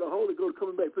coming back, the Holy Ghost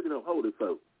coming back, picking up holy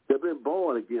folk. They've been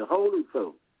born again. Holy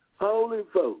folk. Holy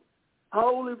folk.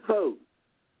 Holy folk.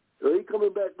 So he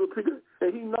coming back to pick up,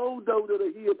 and he knows those that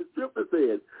are here. The scripture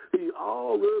says he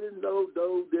already knows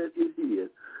those that is here.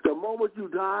 The moment you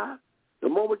die, the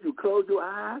moment you close your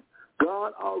eyes,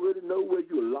 God already knows where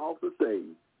you're lost or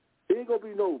saved. There ain't gonna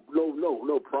be no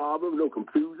problem, no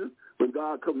confusion when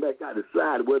God come back out the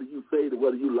side whether you saved or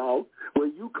whether you lost.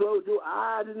 When you close your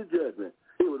eyes in the judgment,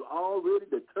 it was already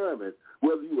determined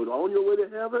whether you was on your way to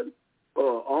heaven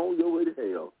or on your way to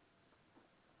hell.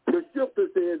 The scripture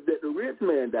says that the rich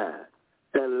man died,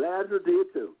 and Lazarus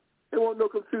did too. There wasn't no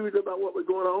confusion about what was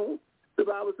going on. The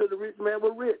Bible said the rich man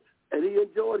was rich, and he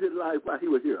enjoyed his life while he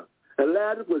was here. And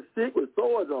Lazarus was sick with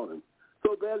sores on him,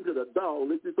 so bad to the dog.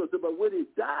 But when he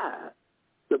died,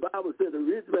 The Bible said the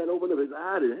rich man opened up his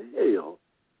eyes in hell.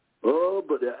 Oh,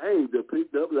 but the angel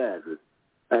picked up Lazarus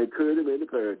and carried him into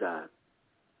paradise.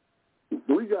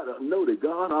 We got to know that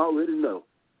God already knows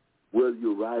whether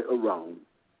you're right or wrong.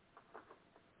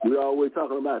 We're always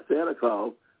talking about Santa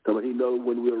Claus. He knows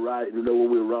when we're right, he knows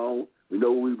when we're wrong. We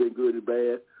know when we've been good and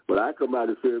bad. But I come out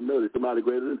and serve know there's somebody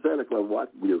greater than Santa Claus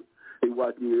watching you. He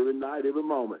watching you every night, every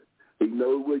moment. He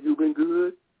knows where you've been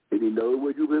good, and he knows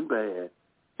where you've been bad.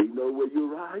 He knows where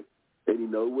you're right, and he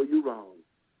knows where you're wrong.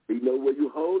 He knows where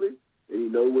you're holy, and he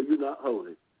knows where you're not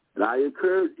holy. And I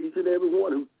encourage each and every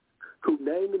one who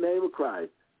name the name of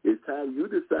Christ, it's time you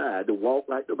decide to walk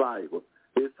like the Bible.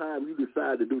 It's time you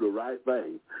decide to do the right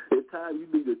thing. It's time you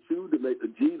need to choose to make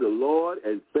Jesus the Lord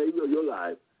and Savior of your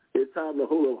life. It's time to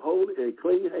hold a holy and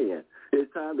clean hand.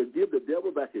 It's time to give the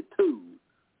devil back his tools.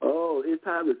 Oh, it's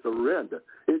time to surrender.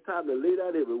 It's time to lay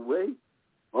down every weight.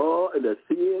 Oh, and the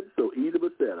sin so easy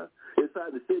beset her. It's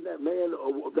time to send that man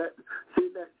or that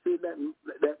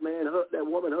man, that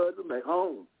woman husband back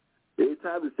home. It's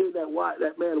time to send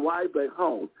that man's wife back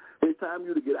home. It's time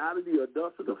you to get out of the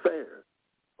adulterous affair.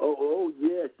 Oh,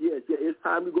 yes. It's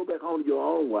time to go back home to your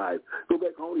own wife. Go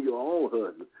back home to your own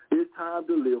husband. It's time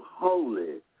to live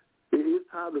holy. It's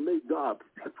time to make God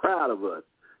proud of us.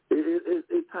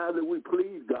 It's time that we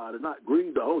please God and not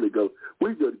grieve the Holy Ghost.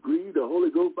 We just grieve the Holy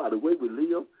Ghost by the way we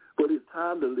live, but it's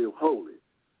time to live holy.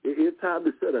 It's time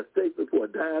to set a statement for a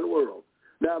dying world.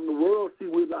 Now, in the world, see,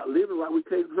 we're not living right. We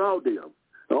can't draw them.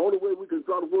 The only way we can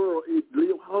draw the world is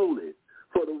live holy.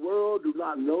 For the world do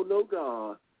not know no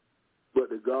God, but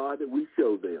the God that we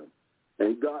show them.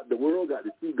 And God, the world got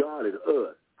to see God as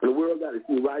us. The world got to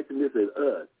see righteousness as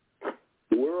us.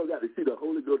 The world got to see the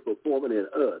Holy Ghost performing in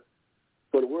us.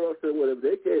 For the world said, well, if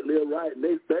they can't live right and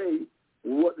they saved,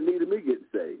 what's the need of me getting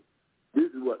saved?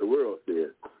 This is what the world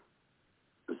says.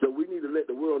 So we need to let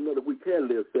the world know that we can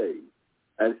live saved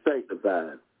and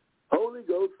sanctified, Holy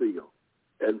Ghost filled,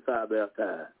 and fire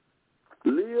baptized.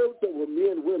 Live so when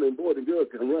men, women, boys, and girls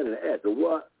can run and ask,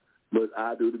 what must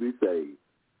I do to be saved?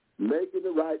 Making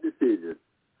the right decision.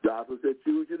 Joshua said,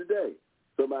 choose you today.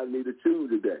 Somebody need to choose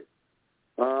today.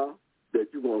 That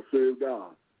you're going to serve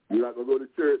God. You're not going to go to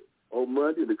church on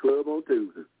Monday and the club on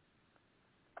Tuesday.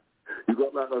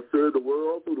 You're not going to serve the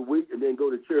world through the week and then go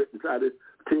to church and try to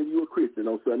pretend you're a Christian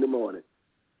on Sunday morning.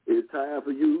 It's time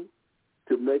for you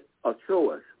to make a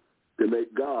choice to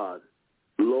make God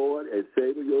Lord and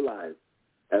Savior of your life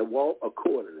and walk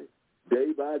accordingly,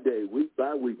 day by day, week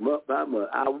by week, month by month,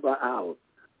 hour by hour.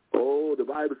 Oh, the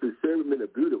Bible says, serve Him in the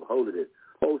beauty of holiness.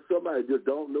 Oh, somebody just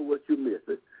don't know what you're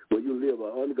missing when you live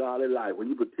an ungodly life, when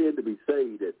you pretend to be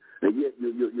saved and yet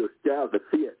your scouts are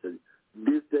fierce and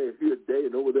this day, here today,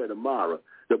 and over there tomorrow.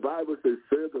 The Bible says,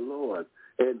 serve the Lord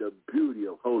and the beauty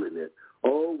of holiness.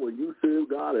 Oh, when you serve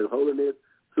God in holiness,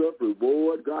 such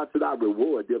reward, God said, I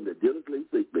reward them that diligently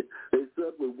seek me. There's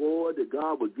such reward that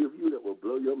God will give you that will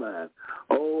blow your mind.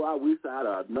 Oh, I wish I'd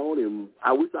have known Him.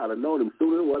 I wish I'd have known Him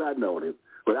sooner than what I've known Him.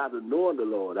 But after knowing the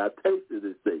Lord, I've tasted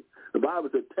and see. The Bible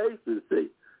said, taste and see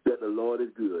that the Lord is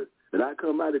good. And I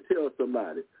come out to tell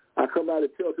somebody, I come out to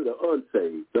tell to the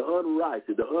unsaved, the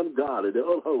unrighteous, the ungodly, the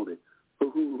unholy,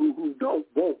 who don't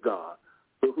want God,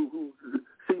 who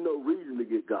see no reason to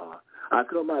get God. I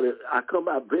come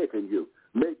out begging you,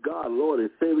 make God Lord and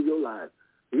Savior of your life.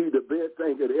 He's the best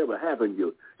thing that ever happened to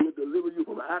you. He'll deliver you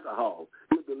from alcohol.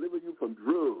 He'll deliver you from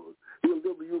drugs. He'll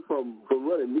deliver you from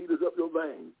running needles up your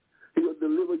veins. He'll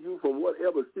deliver you from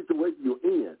whatever situation you're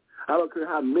in. I don't care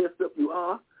how messed up you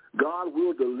are, God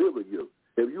will deliver you.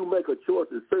 If you make a choice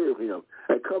to serve Him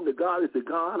and come to God and say,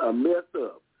 God, I'm messed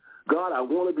up. God, I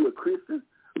want to be a Christian,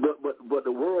 but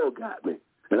the world got me,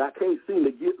 and I can't seem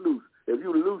to get loose. If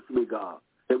you loose me, God,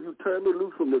 if you turn me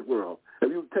loose from this world, if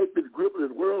you take this grip of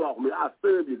this world off me, I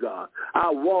serve you, God.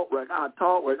 I walk right, I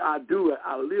talk right, I do right,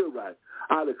 I live right.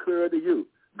 I declare to you,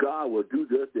 God will do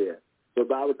just that. The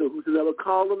Bible says, whosoever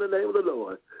call on the name of the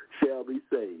Lord shall be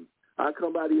saved. I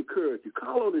come by to encourage you.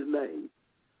 Call on His name.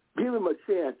 Give Him a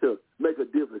chance to make a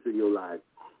difference in your life.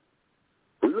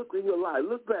 Look in your life.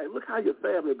 Look back. Look how your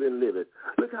family been living.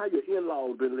 Look how your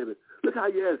in-laws been living. Look how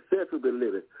your ancestors been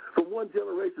living. From one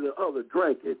generation to another,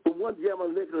 drinking. From one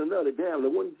generation to another,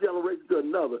 gambling. One generation to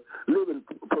another, living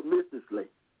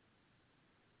promiscuously.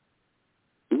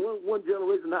 One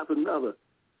generation after another,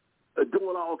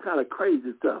 doing all kind of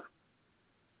crazy stuff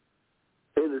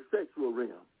in the sexual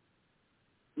realm.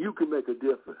 You can make a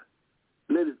difference.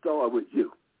 Let it start with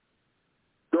you.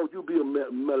 Don't you be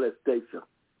a molestation.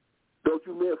 Don't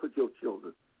you mess with your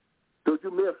children. Don't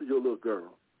you mess with your little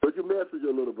girl. Don't you mess with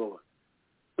your little boy.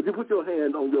 Don't you put your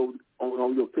hand on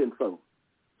your kinfolk.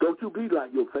 Don't you be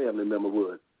like your family member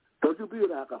would. Don't you be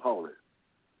an alcoholic.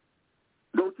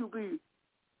 Don't you be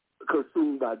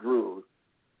consumed by drugs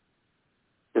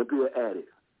and be an addict.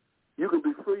 You can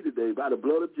be free today by the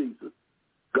blood of Jesus.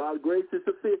 God's grace is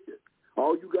sufficient.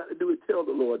 All you got to do is tell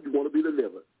the Lord you want to be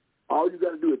delivered. All you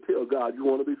got to do is tell God you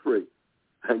want to be free.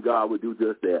 And God will do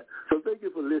just that. So thank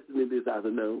you for listening this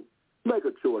afternoon. Make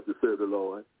a choice to serve the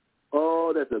Lord.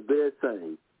 Oh, that's the best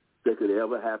thing that could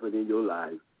ever happen in your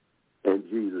life. In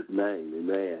Jesus' name,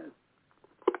 amen.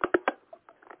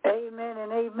 Amen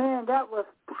and amen. That was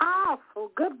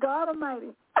powerful. Good God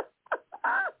Almighty.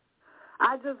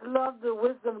 I just love the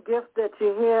wisdom gift that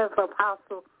you have,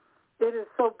 Apostle. It is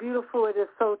so beautiful. It is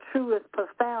so true. It's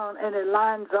profound, and it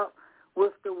lines up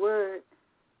with the word.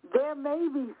 There may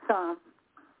be some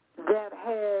that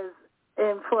has,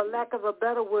 and for lack of a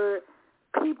better word,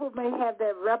 people may have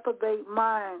that reprobate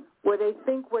mind where they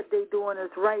think what they're doing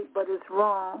is right, but it's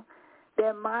wrong.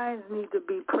 Their minds need to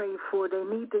be prayed for. They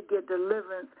need to get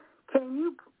deliverance. Can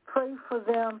you pray for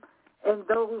them and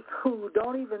those who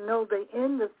don't even know they're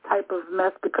in this type of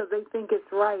mess because they think it's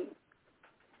right?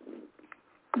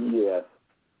 Yes.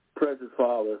 Precious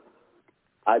Father,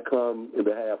 I come in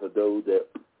behalf of those that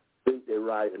think they're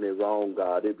right and they're wrong,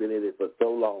 God. They've been in it for so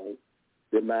long.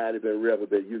 Their mind has been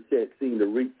reprobate. You can't seem to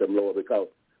reach them, Lord, because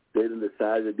they done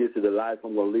decided that this is the life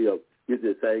I'm going to live. This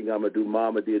is the thing I'm going to do.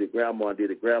 Mama did it, Grandma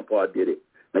did it, Grandpa did it.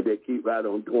 And they keep right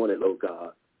on doing it, Lord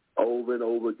God, over and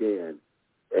over again.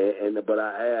 But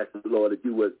I ask, Lord, that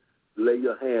you would lay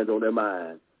your hands on their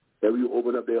mind, that you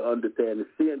open up their understanding,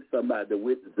 send somebody to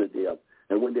witness to them.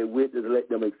 And when they witness, let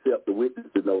them accept the witness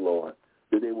to know, Lord,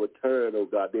 that they will turn, oh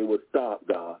God, they will stop,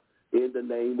 God, in the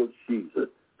name of Jesus.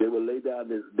 They will lay down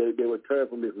this, they will turn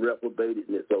from this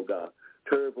reprobatedness, oh God,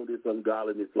 turn from this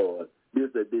ungodliness, Lord, this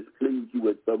that displease you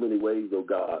in so many ways, oh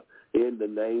God, in the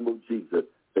name of Jesus,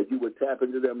 that you would tap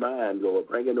into their mind, Lord,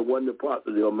 bring in the wonder parts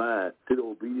of their mind to the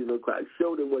obedience of Christ.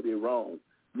 Show them what they're wrong.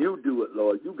 You do it,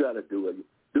 Lord. You got to do it.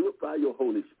 Do it by your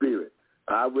Holy Spirit.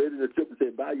 I read in the scripture,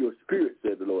 said, by your Spirit,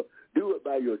 said the Lord. Do it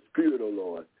by your Spirit, oh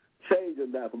Lord. Change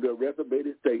them now from their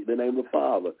reprobated state in the name of the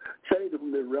Father. Change them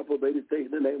from their reprobated state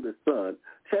in the name of the Son.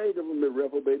 Change them from their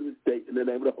reprobated state in the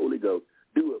name of the Holy Ghost.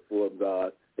 Do it for them,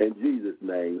 God. In Jesus'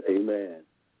 name, amen.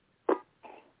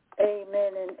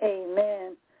 Amen and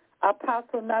amen.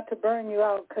 Apostle, not to burn you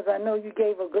out because I know you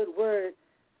gave a good word,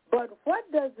 but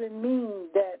what does it mean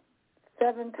that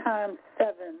 7 times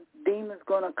 7 demons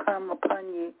going to come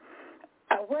upon you?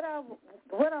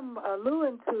 What I'm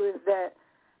alluding to is that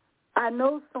I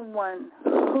know someone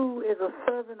who is a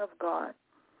servant of God,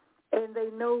 and they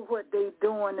know what they're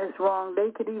doing is wrong. They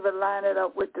could even line it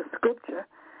up with the scripture.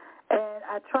 And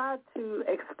I tried to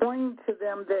explain to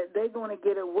them that they're going to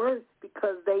get it worse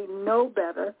because they know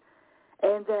better,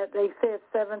 and that they said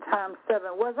 7 times 7.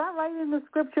 Was I right in the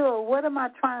scripture, or what am I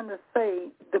trying to say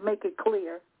to make it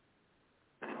clear?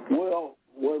 Well,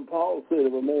 when Paul said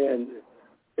if a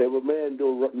man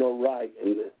do no right,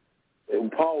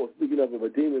 and Paul was speaking of if a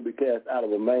demon be cast out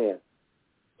of a man,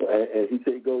 and he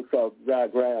said he goes across dry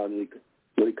ground, and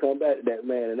when he come back to that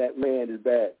man, and that man is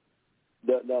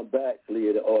done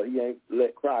backslid, or he ain't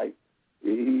let Christ,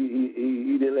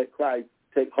 he didn't let Christ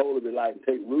take hold of his life and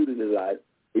take root in his life.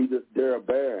 He just there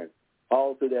barren.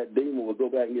 Also, that demon will go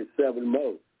back and get 7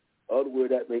 more. Other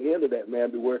words, that the end of that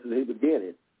man be worse than his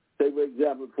beginning. Say, for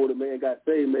example, before the man got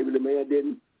saved, maybe the man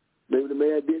didn't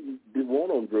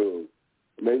want on drugs.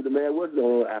 Maybe the man wasn't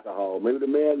on alcohol. Maybe the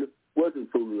man wasn't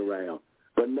fooling around.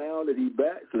 But now that he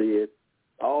backslid,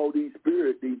 all these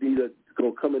spirits, these are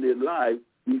going to come in his life.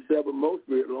 These 7 more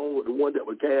spirits, along with the one that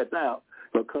was cast out,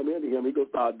 going to come into him. He's going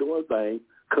to start doing things,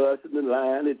 cussing and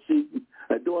lying and cheating,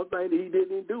 and doing things that he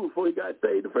didn't even do before he got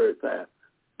saved the first time.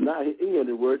 Now he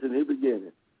ended worse than his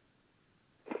beginning.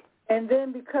 And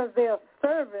then because they're a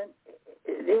servant,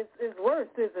 it's worse,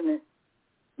 isn't it?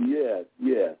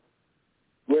 Yes.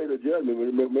 Greater judgment.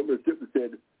 Remember the scripture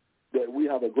said that we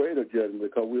have a greater judgment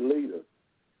because we're leaders.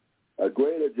 A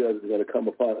greater judgment is going to come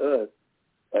upon us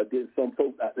against some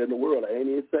folks out there in the world that ain't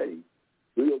even saved.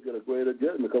 We're going to get a greater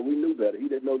judgment because we knew better. He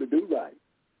didn't know to do right.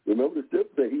 Remember the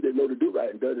scripture said he didn't know to do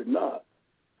right and does it not.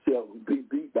 Shall be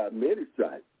beat by many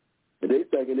stripes. And they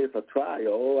thinking it's a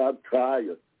trial. Oh, I'm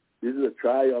trial. This is a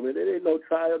trial. I mean, there ain't no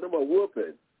trial, no more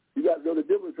whooping. You got to know the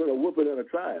difference between a whooping and a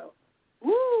trial.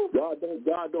 Woo! God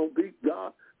don't beat.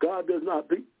 God does not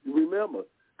beat. Remember,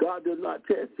 God does not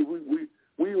test you.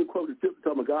 We even quote the scripture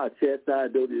talking about God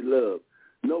chastise those he loves.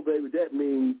 No, baby, that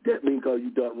means because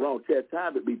you done wrong.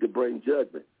 Chastise means to bring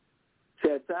judgment.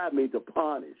 Chastise means to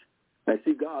punish. And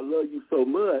see, God loves you so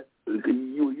much.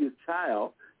 You're his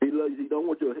child. He loves you. He don't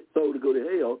want your soul to go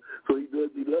to hell. So he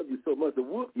loves you so much to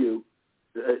whoop you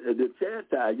to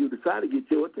chastise you to try to get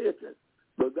your attention.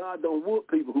 But God don't whoop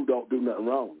people who don't do nothing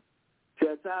wrong.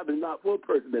 Chastisement is not for a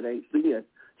person that ain't sin.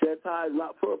 Chastisement is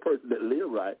not for a person that live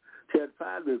right.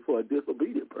 Chastisement is for a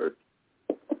disobedient person.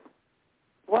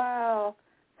 Wow.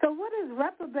 So what is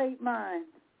reprobate mind?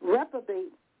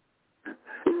 Reprobate.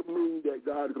 It means that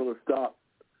God is going to stop.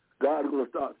 God is going to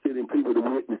start sending people to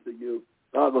witness to you.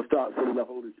 God is going to start sending the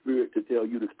Holy Spirit to tell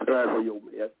you to turn from your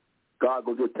mess. God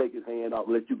going to just take his hand off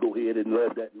and let you go ahead and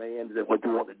love that man. That's what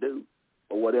you want to do.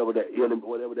 Or whatever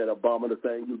that abominable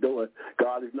thing you're doing,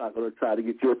 God is not going to try to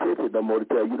get your attention no more to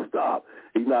tell you to stop.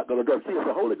 He's not going to do. See, if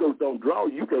the Holy Ghost don't draw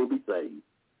you, you can't be saved.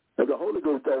 If the Holy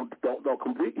Ghost don't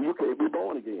convict you, you can't be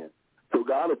born again. So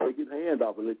God will take his hand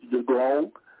off and let you just go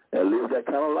on and live that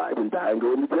kind of life and die and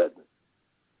go into judgment.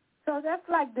 So that's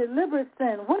like deliberate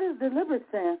sin. What is deliberate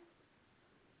sin?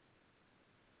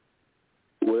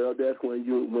 Well, that's when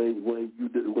you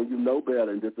know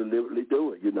better and just deliberately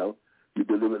do it. You know. You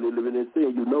deliberately living in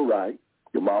sin, you know right.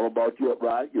 Your mama brought you up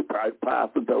right. Your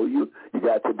pastor told you. You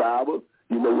got your Bible.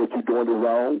 You know what you're doing is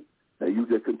wrong, and you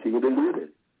just continue to live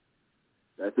it.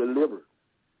 That's deliberate.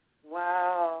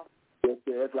 Wow.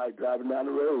 It's like driving down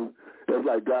the road. It's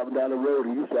like driving down the road,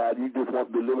 and you just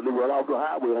want to deliberately run off the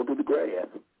highway onto the grass.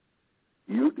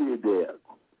 You did that.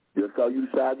 Just because you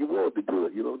decided you wanted to do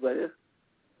it. You know what I'm saying?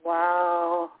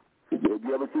 Wow. Have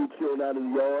you ever seen children out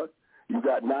in the yard? You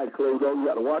got nice clothes on. You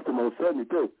got to watch them on Sunday,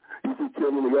 too. You see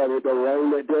children in the yard, it don't rain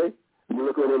that day, and you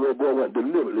look at that little boy went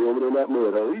deliberately over in that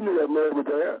mud. He knew that mud was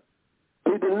there.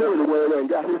 He deliberately went in there and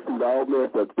got his suit all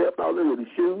messed up, stepped all in with his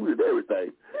shoes and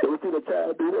everything. Ever seen a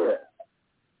child do that?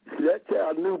 See, that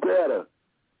child knew better.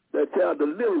 That child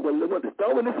deliberately went to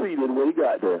storm in the feet when he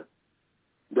got there.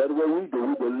 That's what we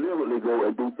do. We deliberately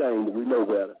go and do things that we know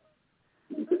better.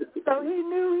 So he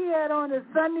knew he had on his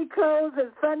Sunday clothes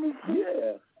and Sunday shoes?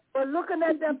 Yeah. But looking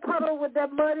at that puddle with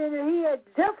that mud in it, he had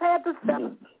just had to step.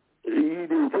 He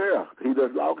didn't care. He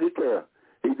just lost his care.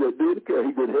 He just didn't care.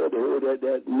 He just had to hear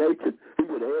that nature. He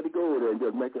just had to go over there and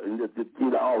just make it and just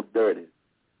get all dirty.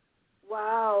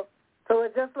 Wow. So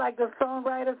it's just like the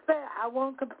songwriter said, I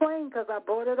won't complain because I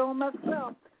brought it on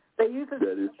myself. They used to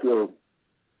That is true.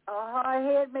 A hard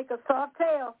head make a soft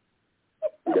tail.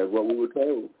 That's what we were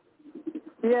told.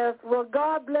 Yes. Well,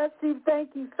 God bless you.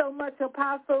 Thank you so much,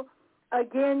 Apostle.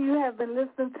 Again, you have been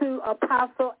listening to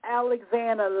Apostle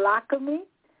Alexander Lockamy,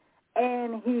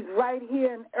 and he's right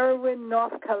here in Irwin,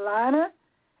 North Carolina.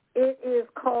 It is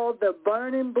called the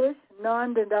Burning Bush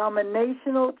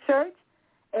Non-Denominational Church.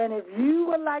 And if you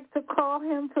would like to call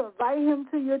him to invite him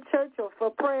to your church or for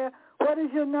prayer, what is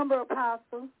your number,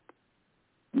 Apostle?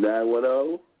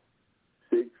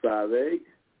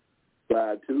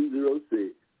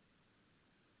 910-658-5206.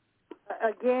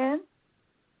 Again?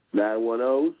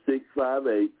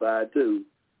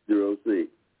 910-658-5206.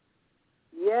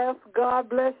 Yes, God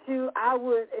bless you. I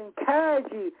would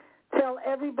encourage you. Tell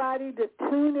everybody to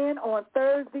tune in on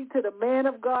Thursday to the man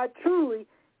of God. Truly,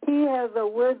 he has a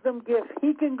wisdom gift.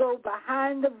 He can go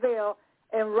behind the veil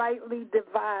and rightly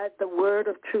divide the word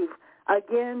of truth.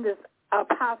 Again, this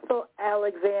Apostle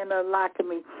Alexander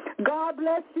Lockamy. God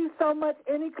bless you so much.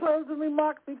 Any closing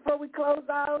remarks before we close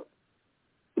out?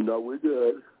 No, we're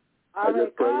good. All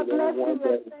right, God bless you and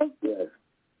thank you. Yes.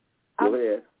 Go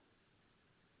ahead.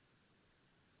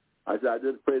 I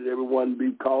just pray that everyone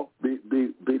be cautious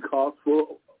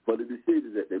for the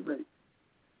decisions that they make.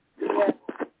 Yes.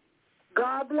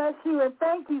 God bless you and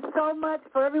thank you so much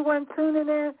for everyone tuning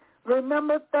in.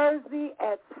 Remember Thursday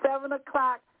at 7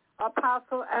 o'clock,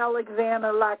 Apostle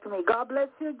Alexander Lockamy. God bless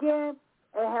you again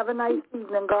and have a nice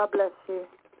evening. God bless you.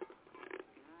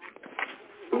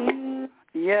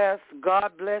 Yes,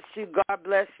 God bless you. God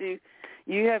bless you.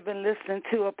 You have been listening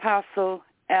to Apostle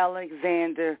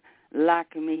Alexander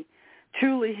Lockamy.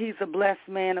 Truly, he's a blessed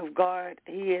man of God.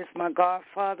 He is my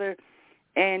godfather,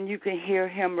 and you can hear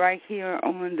him right here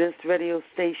on this radio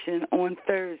station on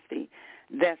Thursday.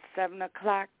 That's 7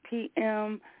 o'clock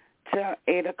p.m. to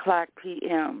 8 o'clock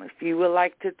p.m. If you would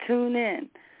like to tune in,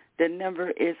 the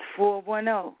number is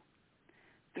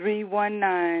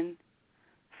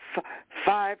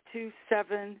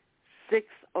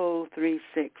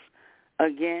 410-319-527-6036.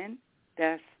 Again,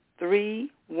 that's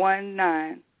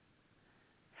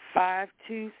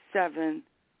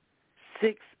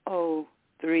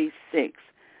 319-527-6036.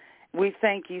 We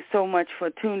thank you so much for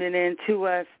tuning in to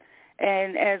us.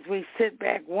 And as we sit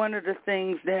back, one of the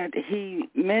things that he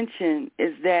mentioned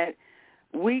is that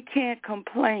we can't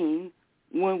complain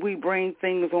when we bring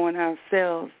things on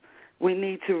ourselves. We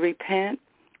need to repent.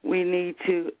 We need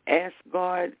to ask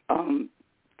God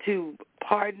to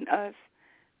pardon us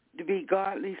to be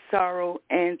godly sorrow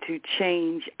and to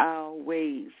change our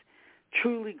ways.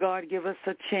 Truly, God, give us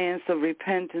a chance of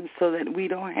repentance so that we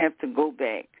don't have to go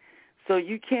back. So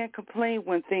you can't complain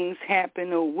when things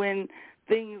happen or when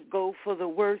things go for the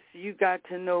worse. You got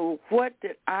to know, what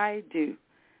did I do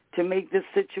to make this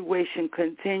situation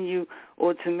continue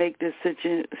or to make this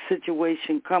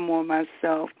situation come on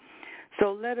myself?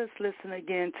 So let us listen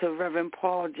again to Reverend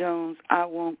Paul Jones, I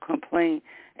Won't Complain.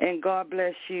 And God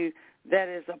bless you. That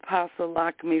is Apostle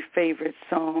Lockme's favorite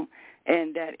song,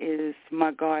 and that is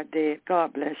My God Dead.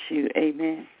 God bless you.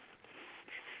 Amen.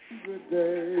 Good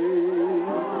day.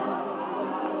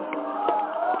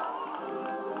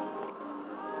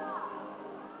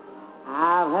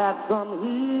 I've had some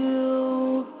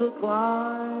hills to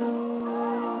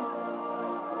climb.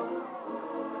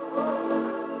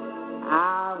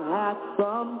 I've had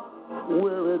some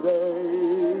weary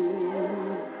days.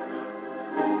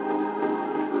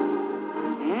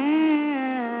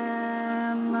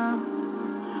 And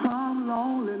some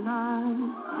lonely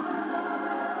nights.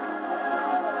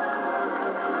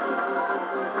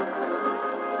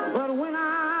 But when I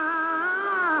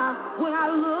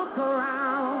look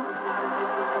around,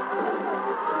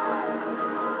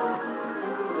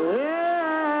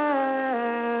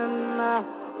 and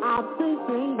I think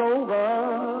things over,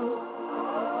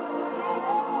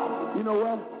 you know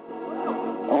what?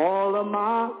 All of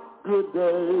my good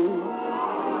days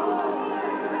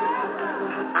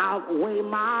outweigh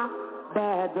my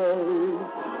bad days.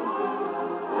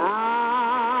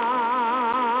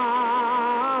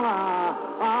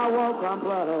 I won't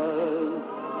complain.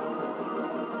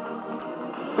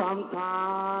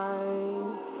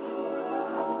 Sometimes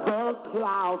the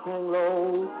clouds hang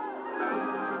low.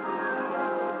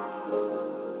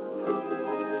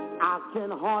 I can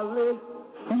hardly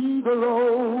see the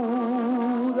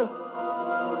road.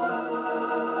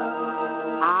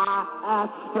 I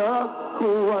ask the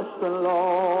question,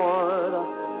 Lord,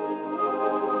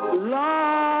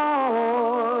 why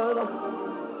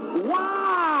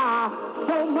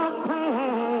so much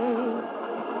pain?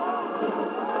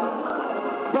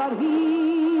 But He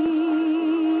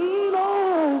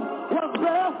knows what's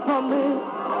best for me.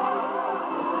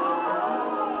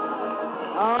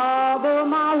 Although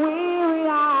my weary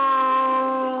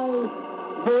eyes,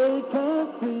 they can't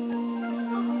see.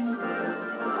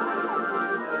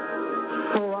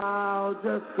 So I'll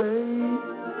just say,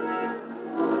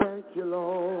 thank you,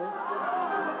 Lord.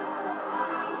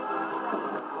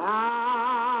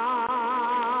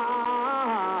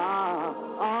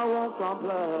 I won't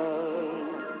complain.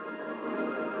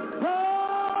 God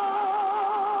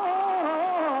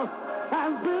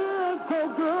has been so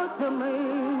good to me.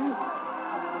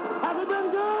 Has He been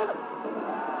good?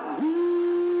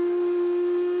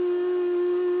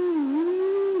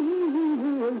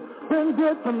 He's been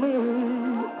good to me.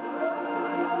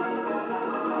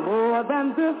 More than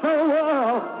this whole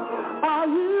world all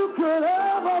you could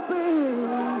ever be.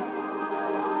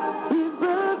 He's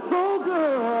been so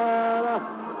good.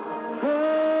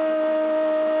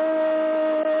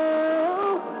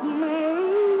 Help me.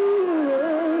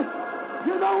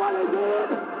 You know what He did?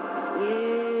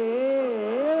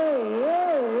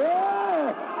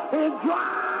 Yeah. It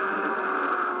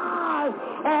dried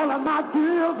all of my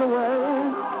tears away.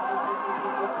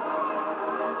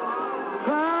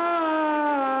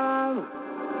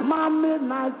 My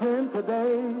midnight in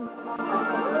today.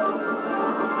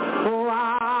 So I'll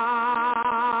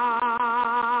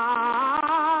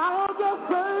just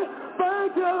say,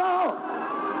 thank you, Lord.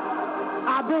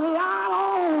 I've been lied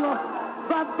on,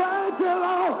 but thank you,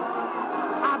 Lord.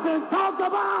 I've been talked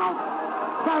about,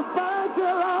 but thank you,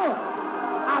 Lord.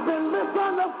 I've been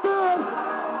misunderstood,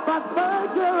 but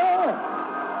thank you, Lord.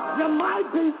 You might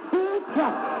be sick,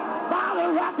 body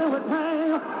racking with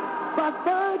pain, but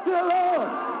thank you,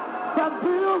 Lord. The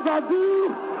bills are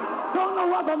due. Don't know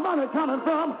where the money coming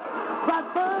from. But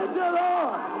thank you,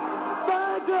 Lord.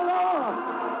 Thank you, Lord.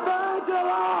 Thank you,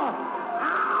 Lord.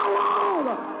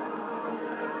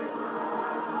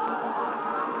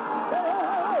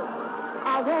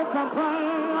 I won't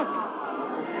complain.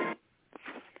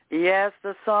 Yes,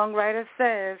 the songwriter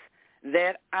says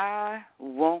that I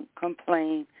won't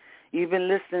complain. You've been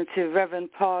listening to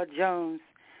Reverend Paul Jones.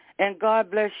 And God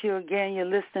bless you again. You're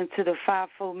listening to the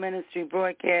Fivefold Ministry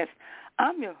broadcast.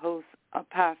 I'm your host,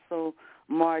 Apostle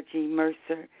Margie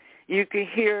Mercer. You can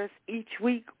hear us each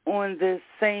week on this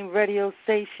same radio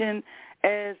station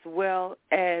as well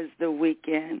as the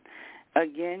weekend.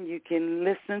 Again, you can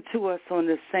listen to us on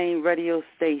the same radio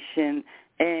station,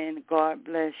 and God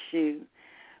bless you.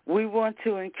 We want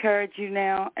to encourage you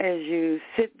now as you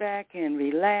sit back and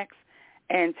relax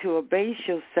and to abase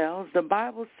yourselves. The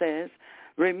Bible says,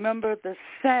 remember the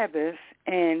Sabbath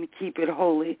and keep it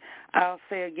holy. I'll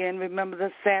say again, remember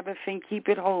the Sabbath and keep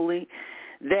it holy.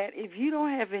 That if you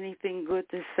don't have anything good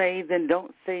to say, then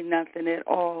don't say nothing at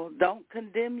all. Don't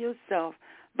condemn yourself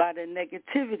by the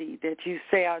negativity that you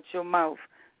say out your mouth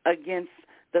against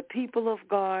the people of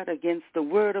God, against the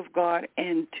Word of God,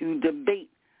 and to debate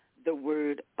the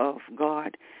Word of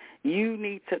God. You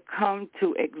need to come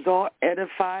to exhort,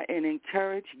 edify, and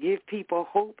encourage, give people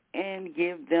hope, and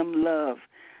give them love.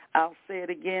 I'll say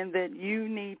it again, that you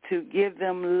need to give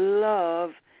them love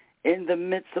in the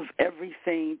midst of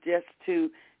everything, just to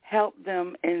help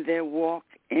them in their walk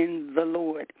in the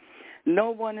Lord.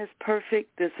 No one is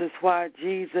perfect. This is why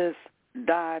Jesus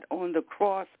died on the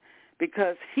cross,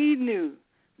 because he knew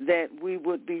that we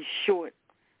would be short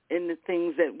in the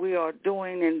things that we are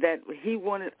doing, and that he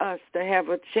wanted us to have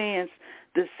a chance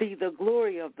to see the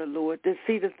glory of the Lord, to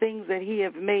see the things that he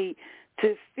has made,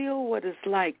 to feel what it's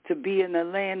like to be in the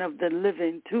land of the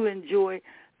living, to enjoy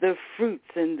the fruits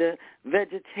and the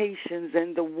vegetations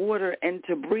and the water, and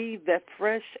to breathe that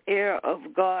fresh air of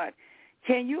God.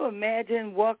 Can you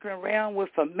imagine walking around with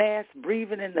a mask,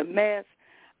 breathing in the mask?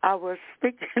 I was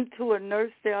speaking to a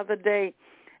nurse the other day,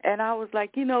 and I was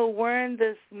like, wearing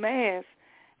this mask,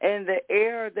 and the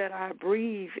air that I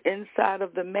breathe inside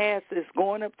of the mask is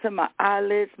going up to my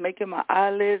eyelids, making my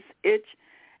eyelids itch.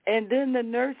 And then the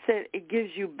nurse said it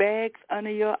gives you bags under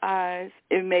your eyes.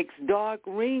 It makes dark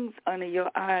rings under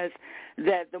your eyes,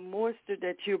 that the moisture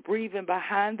that you're breathing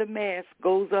behind the mask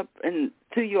goes up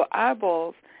into your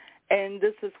eyeballs. And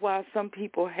this is why some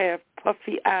people have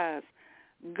puffy eyes.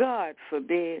 God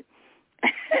forbid.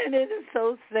 And it is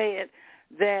so sad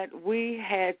that we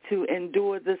had to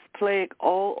endure this plague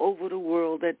all over the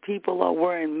world, that people are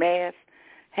wearing masks,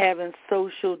 having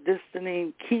social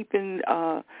distancing, keeping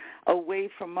away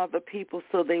from other people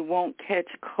so they won't catch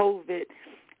COVID,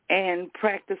 and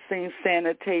practicing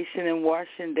sanitation and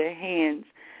washing their hands.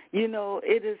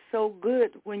 It is so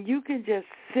good when you can just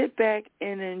sit back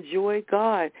and enjoy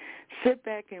God, sit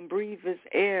back and breathe his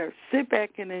air, sit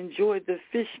back and enjoy the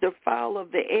fish, the fowl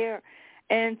of the air,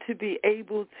 and to be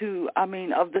able to,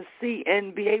 of the sea,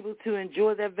 and be able to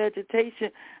enjoy that vegetation.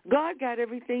 God got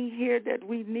everything here that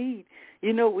we need.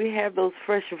 We have those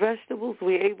fresh vegetables.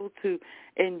 We're able to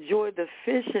enjoy the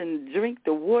fish and drink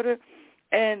the water.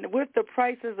 And with the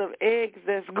prices of eggs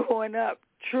that's going up,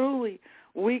 truly,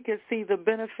 we can see the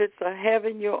benefits of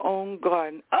having your own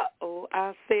garden.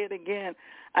 I'll say it again.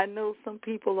 I know some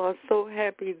people are so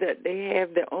happy that they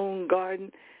have their own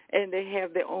garden and they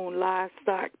have their own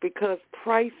livestock, because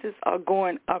prices are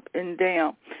going up and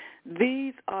down.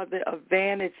 These are the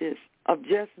advantages of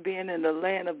just being in the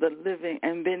land of the living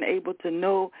and being able to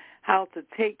know how to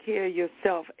take care of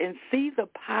yourself and see the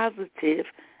positive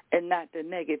and not the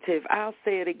negative. I'll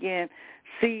say it again.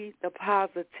 See the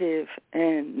positive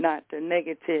and not the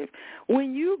negative.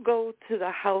 When you go to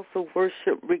the house of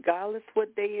worship, regardless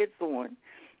what day it's on,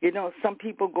 some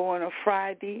people go on a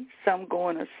Friday, some go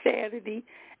on a Saturday,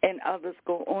 and others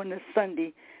go on a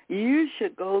Sunday. You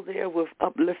should go there with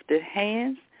uplifted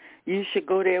hands. You should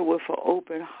go there with an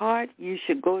open heart. You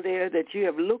should go there that you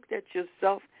have looked at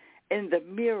yourself in the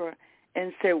mirror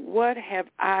and said, what have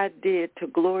I did to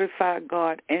glorify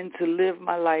God and to live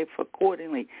my life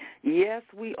accordingly? Yes,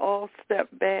 we all step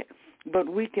back, but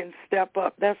we can step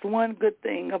up. That's one good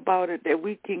thing about it, that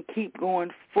we can keep going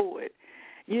forward.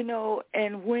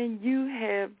 And when you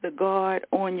have the God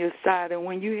on your side, and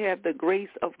when you have the grace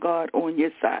of God on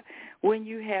your side, when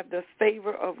you have the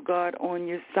favor of God on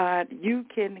your side, you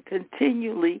can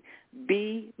continually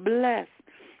be blessed.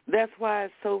 That's why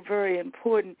it's so very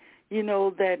important,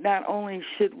 that not only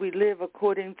should we live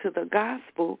according to the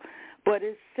gospel, but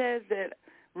it says that,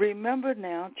 remember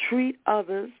now, treat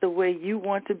others the way you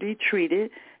want to be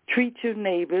treated. Treat your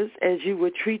neighbors as you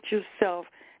would treat yourself.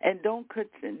 And don't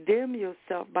condemn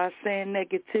yourself by saying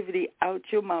negativity out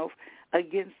your mouth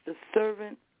against the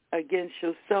servant, against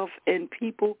yourself, and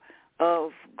people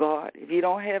of God. If you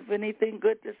don't have anything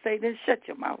good to say, then shut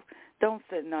your mouth. Don't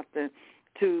say nothing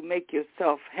to make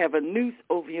yourself have a noose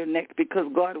over your neck, because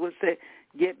God will say,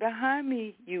 get behind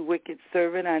me, you wicked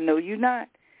servant. I know you not.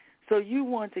 So you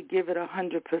want to give it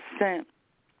 100%.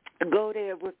 Go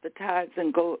there with the tithes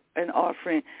and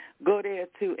offering. Go there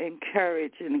to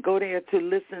encourage, and go there to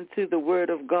listen to the word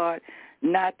of God,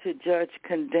 not to judge,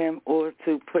 condemn, or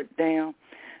to put down.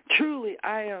 Truly,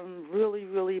 I am really,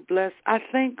 really blessed. I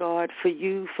thank God for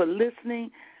you for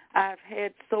listening. I've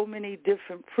had so many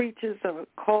different preachers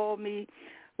call me.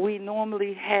 We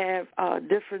normally have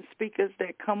different speakers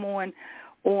that come on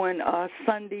on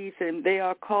Sundays, and they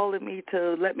are calling me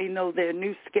to let me know their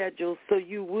new schedule. So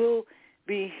you will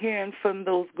be hearing from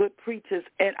those good preachers.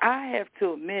 And I have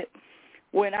to admit,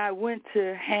 when I went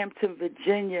to Hampton,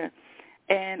 Virginia,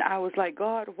 and I was like,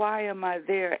 God, why am I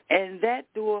there? And that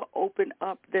door opened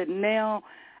up that now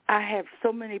I have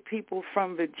so many people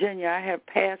from Virginia. I have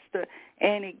Pastor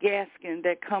Annie Gaskin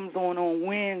that comes on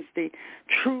Wednesday.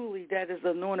 Truly, that is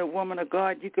an anointed woman of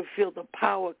God. You can feel the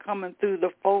power coming through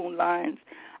the phone lines.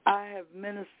 I have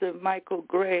Minister Michael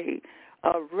Gray,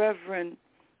 Reverend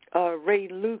Ray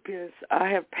Lucas. I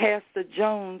have Pastor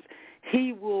Jones.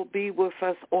 He will be with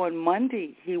us on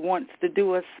Monday. He wants to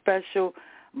do a special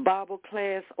Bible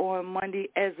class on Monday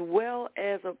as well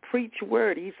as a preach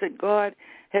word. He said God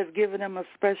has given him a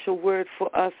special word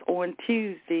for us on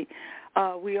Tuesday.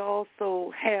 We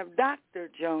also have Dr.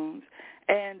 Jones,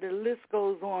 and the list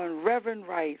goes on, Reverend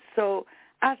Rice. So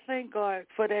I thank God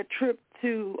for that trip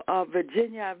to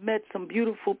Virginia. I've met some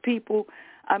beautiful people.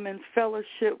 I'm in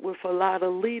fellowship with a lot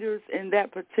of leaders in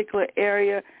that particular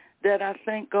area that I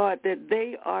thank God that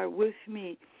they are with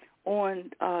me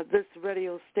on this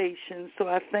radio station. So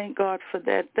I thank God for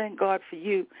that. Thank God for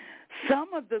you.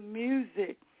 Some of the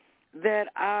music that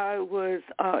I was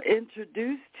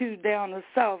introduced to down the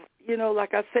South, you know,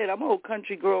 like I said, I'm an old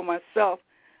country girl myself.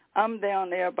 I'm down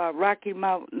there by Rocky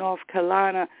Mount, North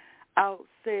Carolina.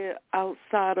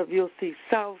 Outside of, you'll see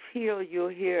South Hill, you'll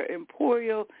hear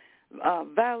Emporio,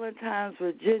 Valentine's,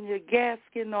 Virginia,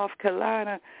 Gaskin, North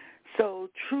Carolina. So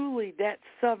truly that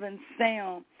Southern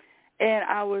sound. And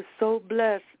I was so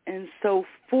blessed and so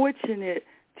fortunate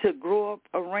to grow up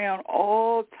around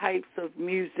all types of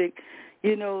music,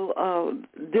 you know,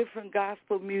 different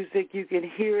gospel music. You can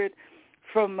hear it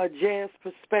from a jazz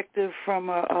perspective, from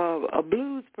a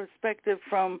blues perspective,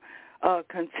 from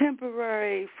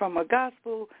contemporary, from a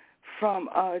gospel, from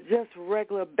just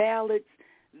regular ballads,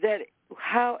 that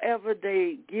however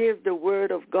they give the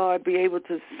word of God, be able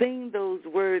to sing those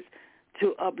words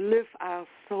to uplift our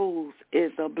souls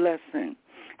is a blessing.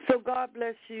 So God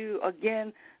bless you.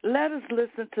 Again, let us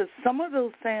listen to some of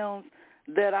those sounds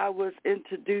that I was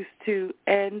introduced to.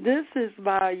 And this is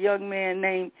by a young man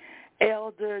named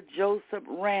Elder Joseph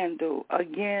Randall.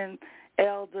 Again,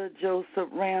 Elder Joseph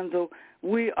Randall.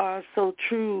 We are so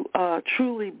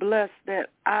truly blessed that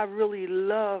I really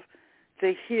love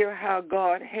to hear how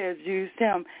God has used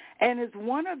him. And it's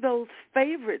one of those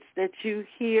favorites that you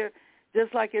hear,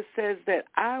 just like it says that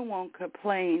I won't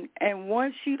complain. And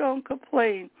once you don't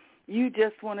complain, you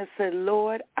just want to say,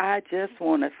 Lord, I just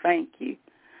want to thank you.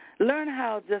 Learn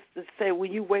how just to say,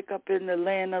 when you wake up in the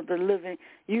land of the living,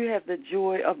 you have the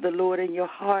joy of the Lord in your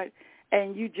heart,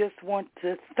 and you just want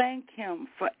to thank him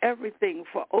for everything,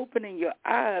 for opening your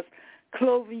eyes,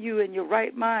 clothing you in your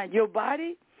right mind. Your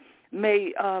body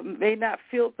may not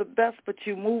feel the best, but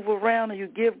you move around and you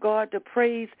give God the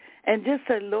praise and just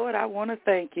say, Lord, I want to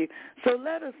thank you. So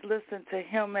let us listen to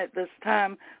him at this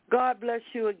time. God bless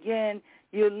you again.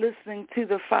 You're listening to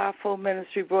the Fivefold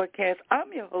Ministry broadcast.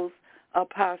 I'm your host,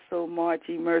 Apostle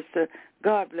Margie Mercer.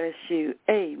 God bless you.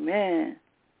 Amen.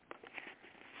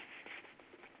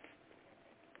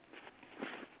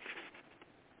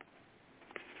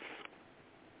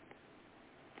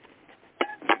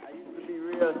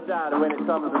 Real shy when it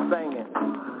comes to singing,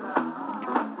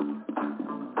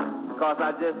 because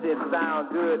I just didn't sound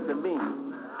good to me.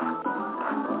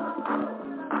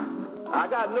 I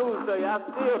got news for you, I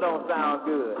still don't sound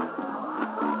good.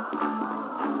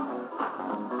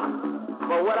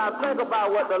 But when I think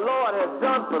about what the Lord has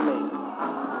done for me,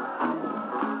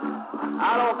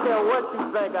 I don't care what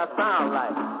you think I sound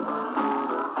like.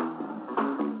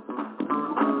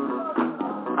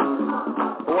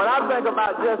 When I think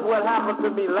about just what happened to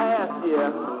me last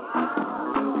year,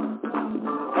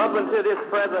 up until this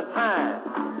present time.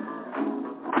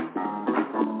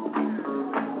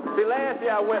 See, last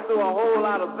year I went through a whole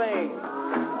lot of things.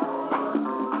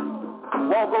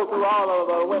 Won't go through all of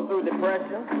them. I went through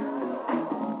depression.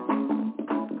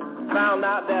 Found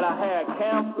out that I had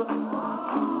cancer.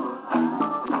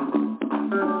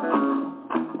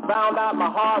 Found out my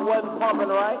heart wasn't pumping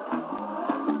right.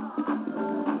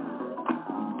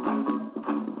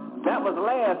 That was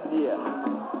last year.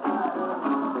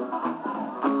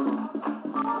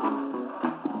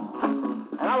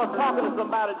 And I was talking to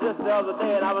somebody just the other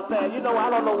day, and I was saying, you know, I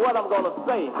don't know what I'm going to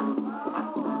say.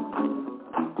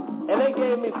 And they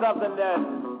gave me something that,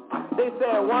 they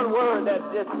said one word that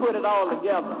just put it all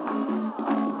together.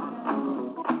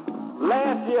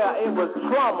 Last year, it was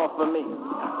trauma for me.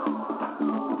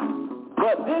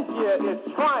 But this year, it's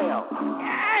triumph.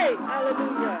 Hey,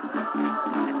 hallelujah.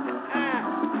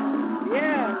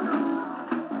 Yeah.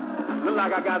 Look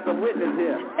like I got some witness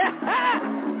here.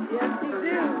 Yes, you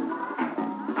do.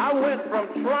 I went from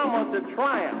trauma to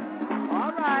triumph.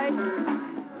 All right.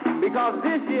 Because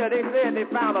this year they said they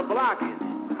found a blockage.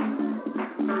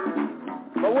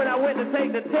 But when I went to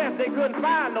take the test, they couldn't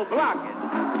find no blockage.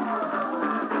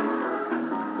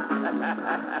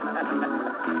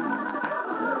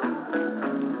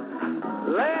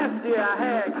 Last year I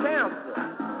had cancer.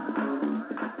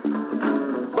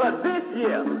 But this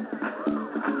year,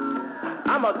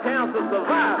 I'm a cancer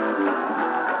survivor.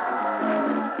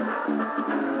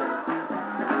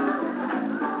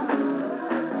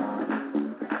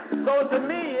 So to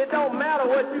me, it don't matter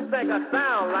what you think I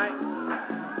sound like,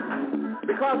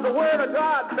 because the Word of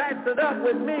God backs it up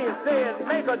with me and says,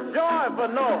 make a joyful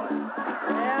noise.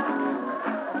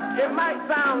 Yeah. It might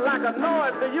sound like a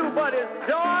noise to you, but it's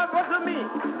joyful to me.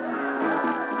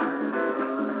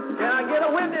 Can I get a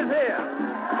witness here?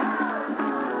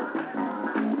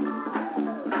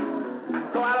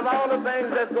 So out of all the things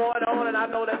that's going on, and I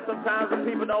know that sometimes when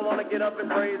people don't want to get up and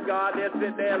praise God, they'll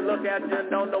sit there and look at you and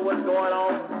don't know what's going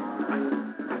on.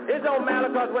 It don't matter,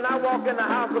 because when I walk in the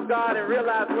house of God and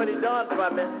realize what he done for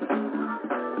me,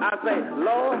 I say,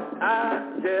 Lord, I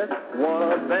just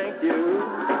want to thank you.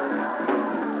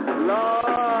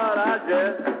 Lord, I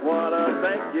just want to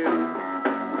thank you.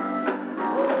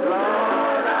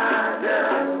 Lord, I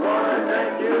just want to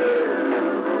thank you.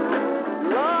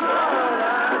 Lord,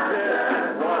 I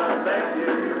just want to thank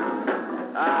you.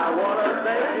 I want to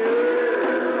thank you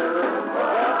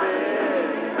for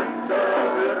being so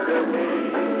good to me.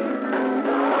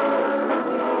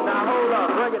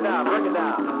 Break it down, break it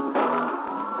down.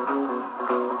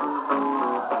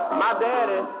 My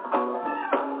daddy,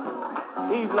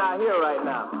 he's not here right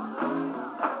now.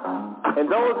 And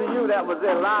those of you that was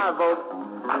in live vote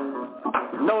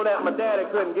know that my daddy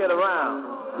couldn't get around.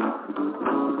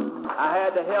 I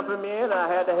had to help him in and I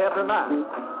had to help him out.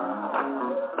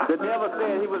 The devil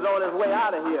said he was on his way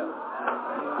out of here.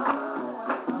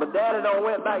 But daddy don't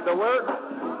went back to work.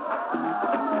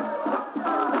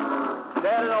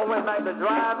 Daddy don't went back to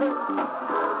driving.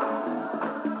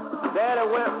 Daddy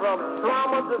went from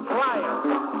trauma to triumph.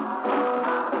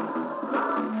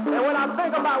 And when I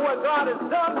think about what God has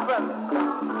done for me,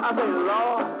 I say,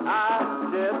 Lord, I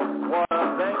just want to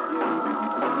thank you.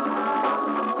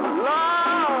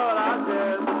 Lord, I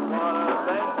just want to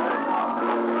thank you.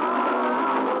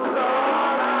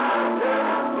 Lord, I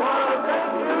just want to thank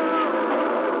you.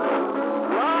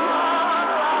 Lord,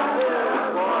 I just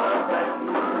want to thank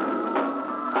you.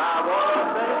 I want to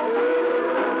thank you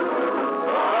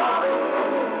for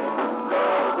being so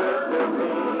good to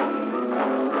me.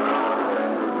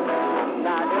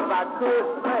 Now, if I could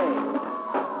sing,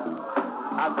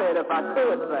 I said if I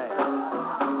could sing,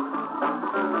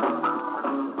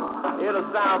 it'll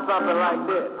sound something like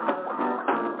this.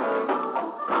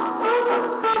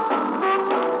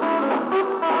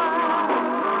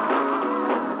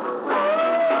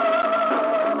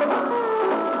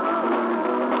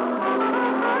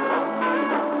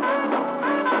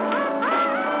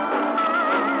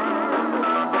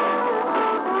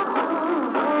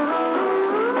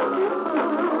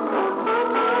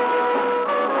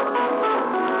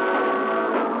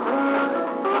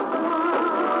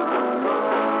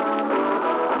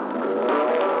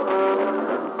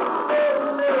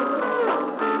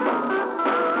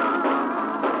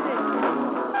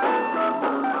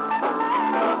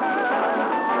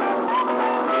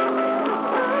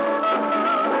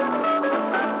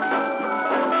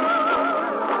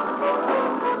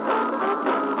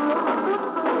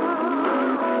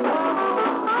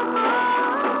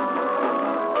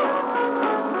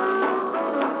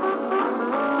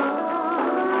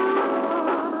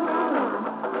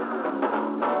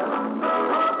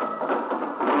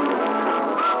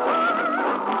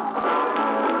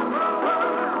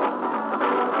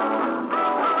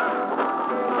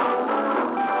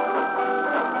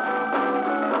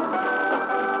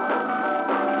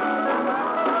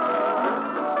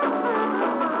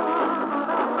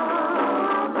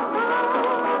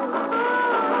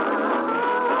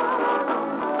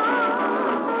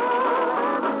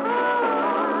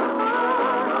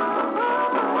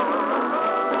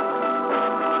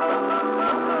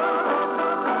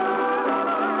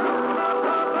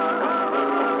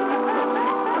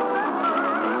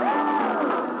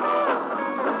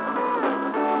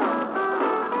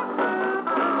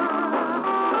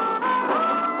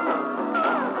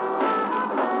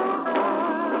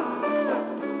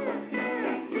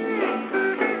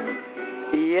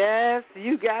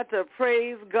 Got to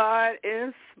praise God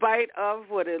in spite of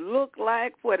what it looked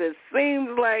like, what it seems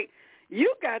like.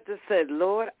 You got to say,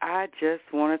 Lord, I just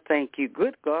want to thank you.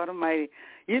 Good God Almighty.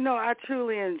 You know, I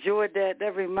truly enjoyed that.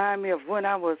 That reminded me of when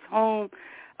I was home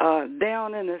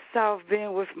down in the South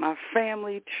Bend with my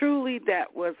family. Truly,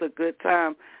 that was a good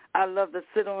time. I love to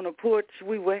sit on the porch.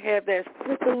 We would have that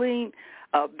pickling,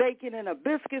 bacon and a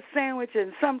biscuit sandwich,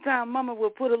 and sometimes Mama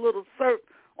would put a little syrup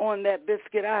on that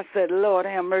biscuit. I said, Lord,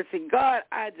 have mercy. God,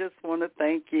 I just want to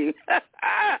thank you.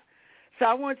 So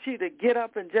I want you to get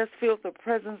up and just feel the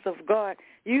presence of God.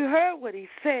 You heard what he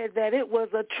said, that it was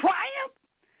a triumph,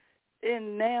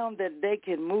 and now that they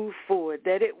can move forward,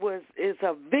 that it's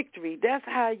a victory. That's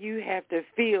how you have to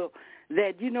feel,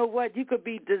 that, you know what, you could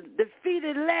be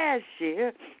defeated last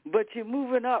year, but you're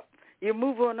moving up. You're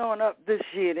moving on up this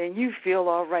year, and you feel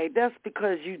all right. That's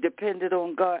because you depended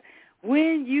on God.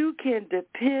 When you can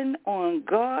depend on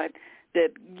God,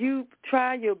 that you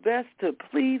try your best to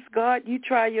please God, you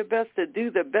try your best to do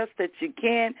the best that you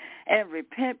can and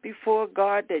repent before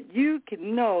God, that you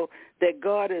can know that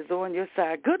God is on your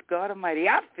side. Good God Almighty,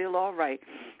 I feel all right.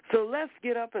 So let's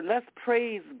get up and let's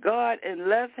praise God and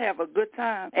let's have a good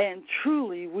time. And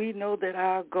truly, we know that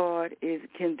our God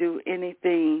can do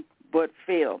anything but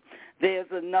fail. There's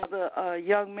another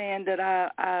young man that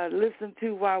I listened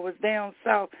to while I was down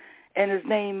south, and his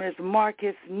name is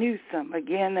Marcus Newsom.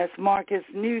 Again, that's Marcus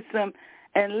Newsom.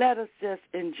 And let us just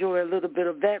enjoy a little bit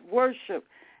of that worship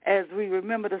as we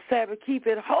remember the Sabbath, keep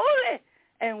it holy,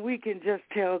 and we can just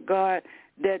tell God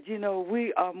that, you know,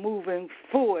 we are moving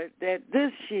forward, that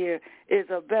this year is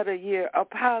a better year, a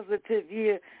positive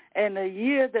year, and a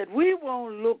year that we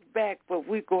won't look back, but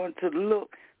we're going to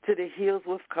look to the hills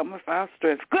with cometh our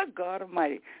strength. Good God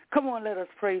Almighty. Come on, let us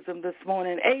praise him this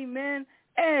morning. Amen.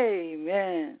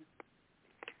 Amen.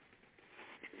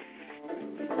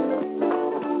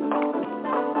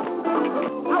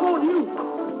 I want you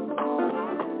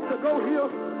to go here.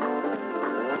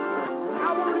 I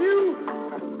want you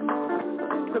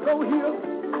to go here.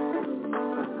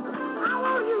 I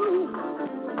want you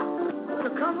to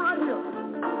come right here.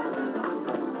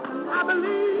 I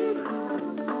believe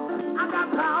I got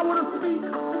power to speak.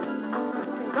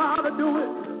 God will do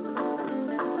it.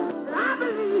 And I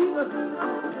believe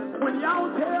when y'all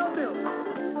tell them,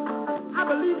 I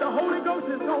believe the Holy Ghost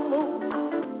is going to move.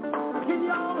 Can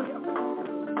y'all hear me?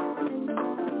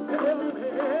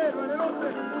 Hey, run it over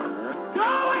there.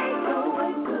 Don't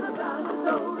wait to the balance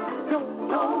over.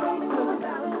 Don't wait to the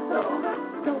balance over.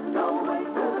 Don't wait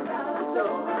to the balance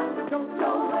over.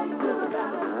 Don't wait to the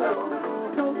balance over.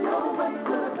 Don't wait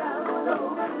to the balance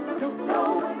over.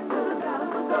 Don't wait to the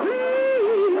balance over.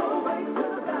 Please. Don't wait to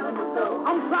the balance over.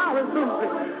 I'm sorry, Susie,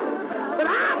 but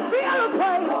I feel a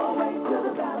pain. Don't wait to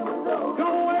the balance over.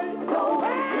 Don't wait. Don't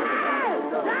wait.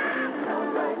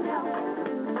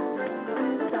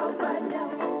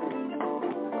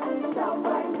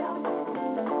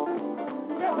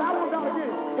 Yes, I want y'all to get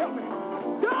it. Help me.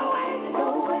 Don't wait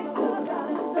to the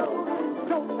balance over.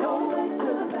 Don't wait to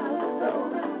the balance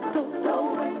over.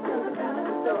 Don't wait to the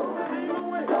balance over.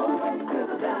 Don't wait to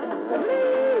the balance over.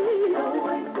 Please. Don't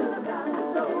wait to the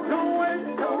balance over. Don't wait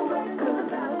to the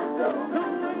balance over.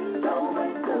 Don't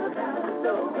wait to the balance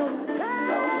over. Don't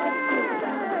wait to the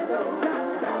balance over.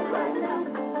 Shout right now.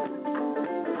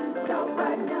 Shout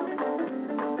right now.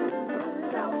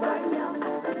 Shout right now.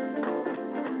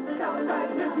 Shout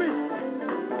right now. Me.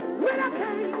 When I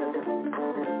can't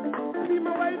see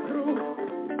my way through,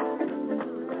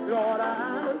 Lord,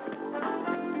 I'm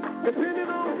depending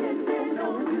on you.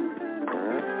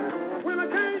 When I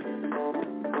can't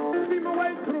see my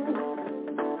way through,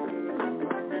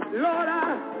 Lord,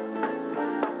 I'm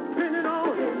depending on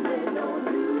you.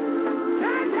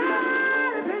 And I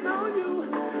depend on you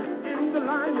in the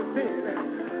line you've been.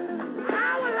 I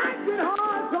would like it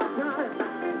hard sometimes,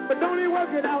 but don't he work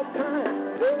it out time?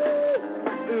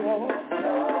 Lord,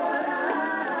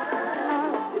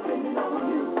 I'm depending on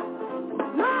you.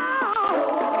 Lord,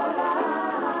 I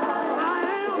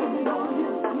am depending on you.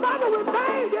 Mother, when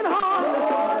things get hard,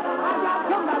 I got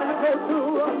somebody to go to.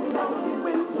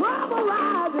 When trouble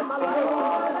rises in my life,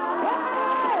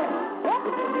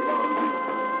 depending on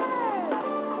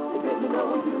you. Depending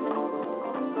on you.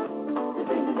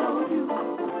 Depending on you.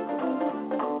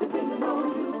 Depending on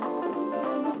you.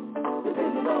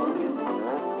 Depending on you.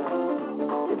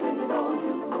 Depending on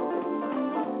you.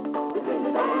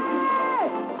 Depending on you.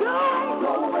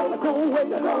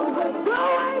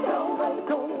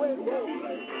 Don't wait.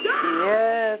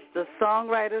 Yes, the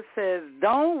songwriter says,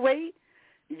 don't wait.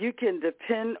 You can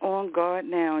depend on God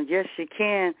now. Yes, you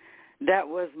can. That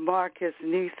was Marcus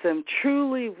Newsom.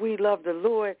 Truly, we love the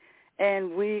Lord,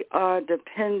 and we are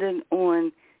dependent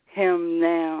on him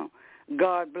now.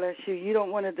 God bless you. You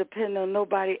don't want to depend on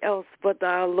nobody else but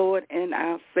our Lord and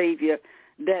our Savior,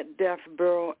 that death,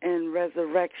 burial, and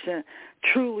resurrection.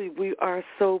 Truly, we are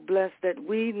so blessed that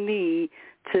we need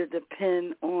to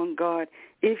depend on God.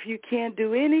 If you can't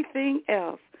do anything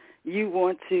else, you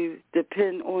want to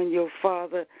depend on your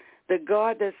Father, the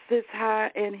God that sits high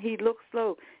and he looks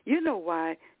low. You know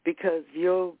why? Because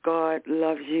your God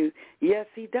loves you. Yes,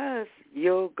 he does.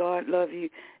 Your God loves you.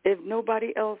 If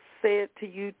nobody else said to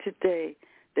you today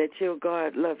that your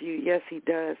God loves you, yes, he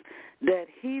does. That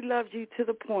he loves you to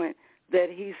the point that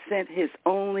he sent his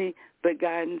only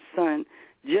begotten Son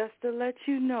just to let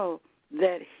you know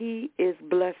that he is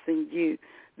blessing you,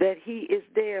 that he is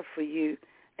there for you,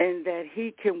 and that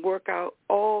he can work out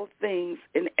all things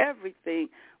and everything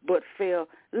but fail.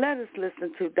 Let us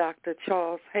listen to Dr.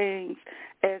 Charles Haynes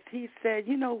as he said,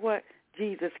 you know what?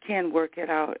 Jesus can work it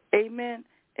out. Amen.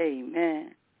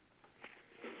 Amen.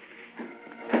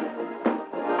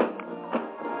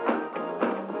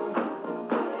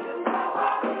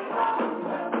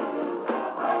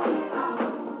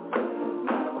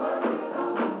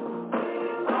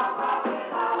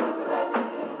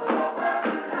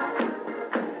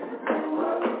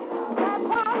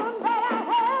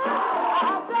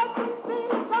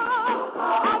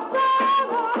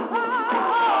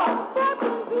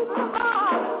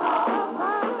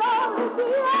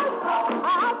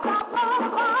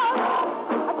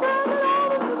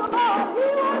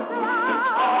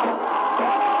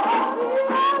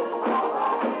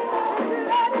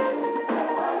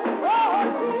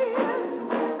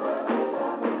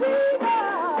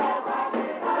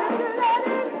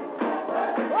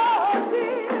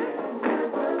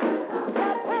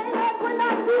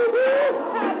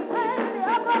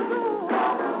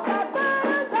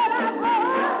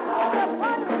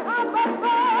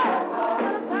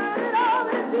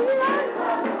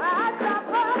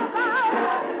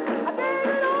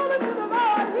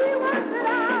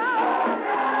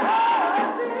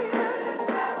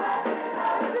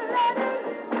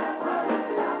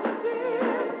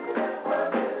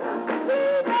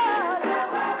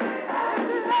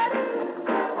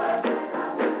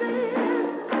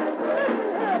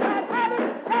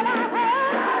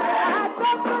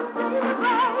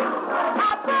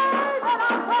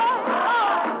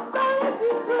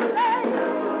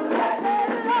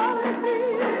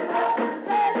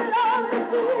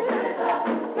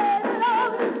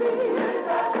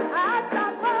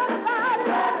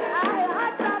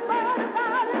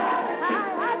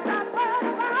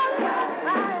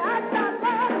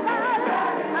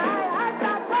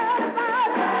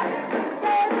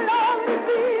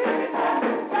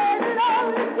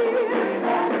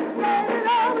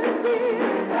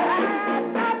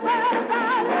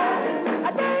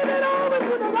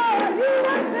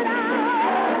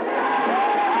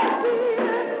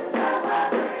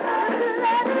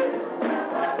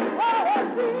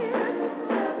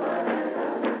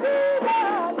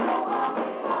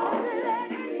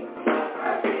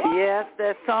 Yes,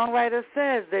 that songwriter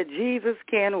says that Jesus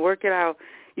can work it out.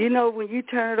 You know, when you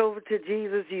turn it over to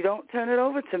Jesus, you don't turn it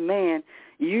over to man.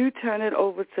 You turn it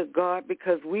over to God,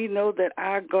 because we know that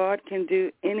our God can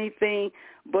do anything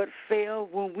but fail.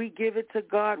 When we give it to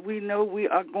God, we know we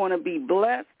are going to be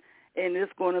blessed, and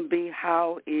it's going to be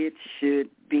how it should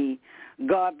be.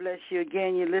 God bless you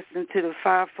again. You're listening to the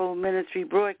Fivefold Ministry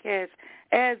broadcast.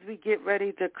 As we get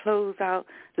ready to close out,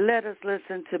 let us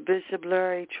listen to Bishop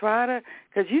Larry Trotter,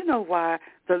 because you know why.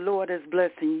 The Lord is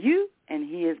blessing you, and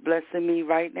he is blessing me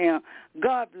right now.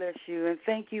 God bless you, and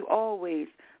thank you always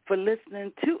for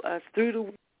listening to us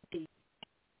through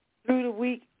the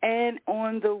week and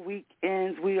on the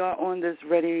weekends. We are on this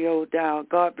radio dial.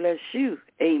 God bless you.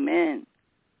 Amen.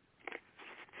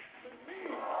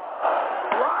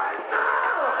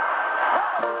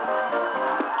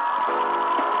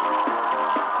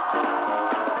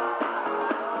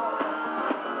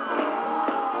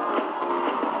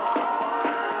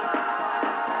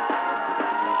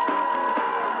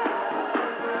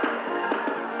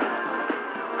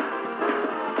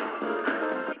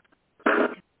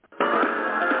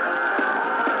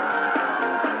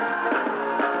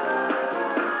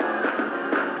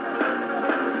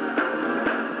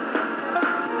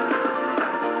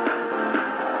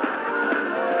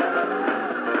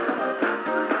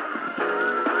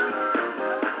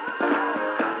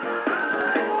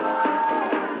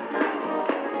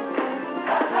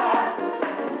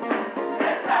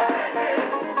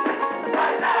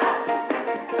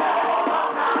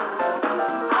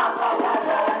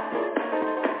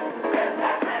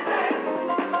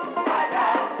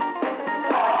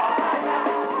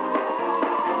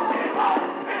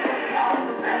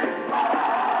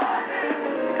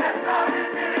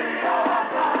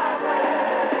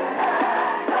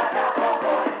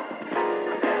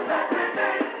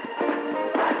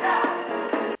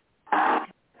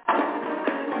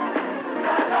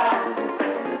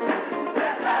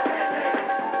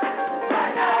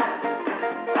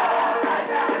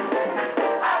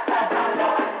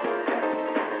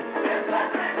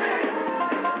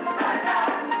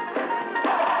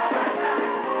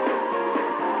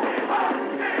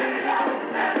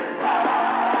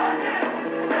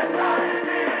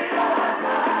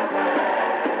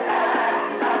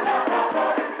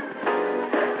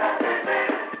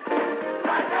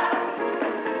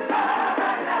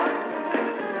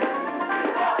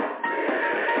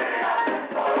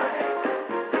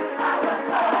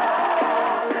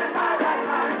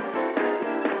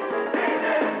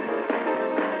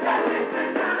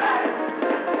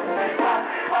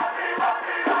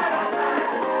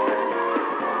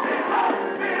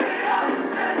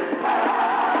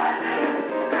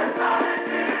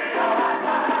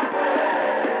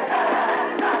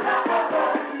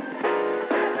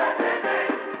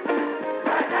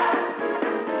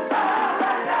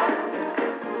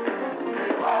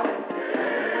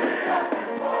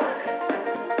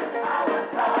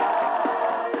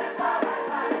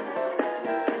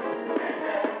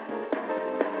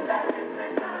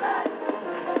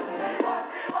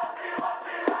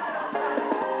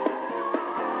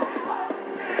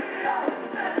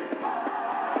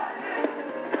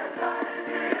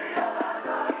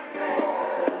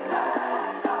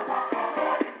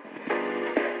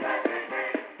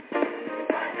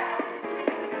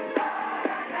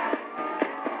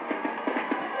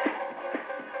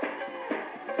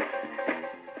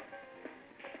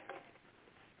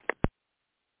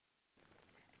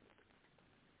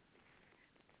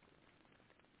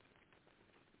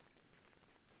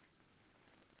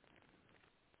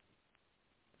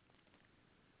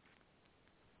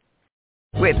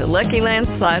 With the Lucky Land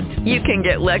Slots, you can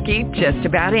get lucky just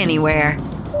about anywhere.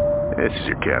 This is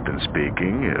your captain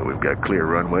speaking. We've got clear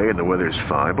runway and the weather's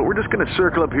fine, but we're just going to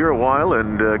circle up here a while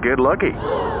and get lucky.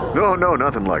 No,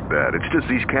 nothing like that. It's just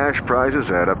these cash prizes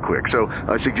add up quick. So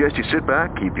I suggest you sit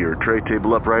back, keep your tray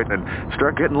table upright, and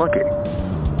start getting lucky.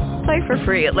 Play for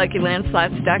free at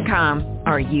LuckyLandSlots.com.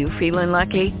 Are you feeling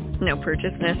lucky? No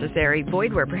purchase necessary.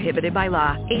 Void where prohibited by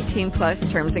law. 18 plus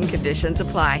terms and conditions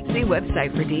apply. See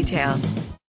website for details.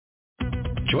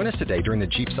 Join us today during the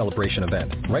Jeep Celebration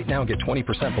event. Right now, get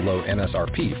 20% below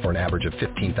MSRP for an average of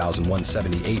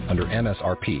 $15,178 under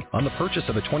MSRP on the purchase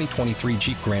of a 2023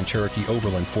 Jeep Grand Cherokee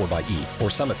Overland 4xE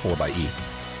or Summit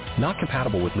 4xE. Not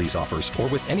compatible with lease offers or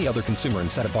with any other consumer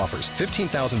incentive offers.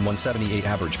 $15,178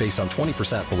 average based on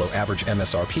 20% below average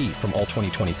MSRP from all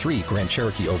 2023 Grand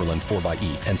Cherokee Overland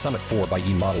 4xE and Summit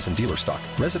 4xE models in dealer stock.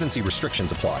 Residency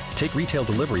restrictions apply. Take retail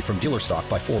delivery from dealer stock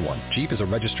by 4/1. Jeep is a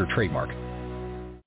registered trademark.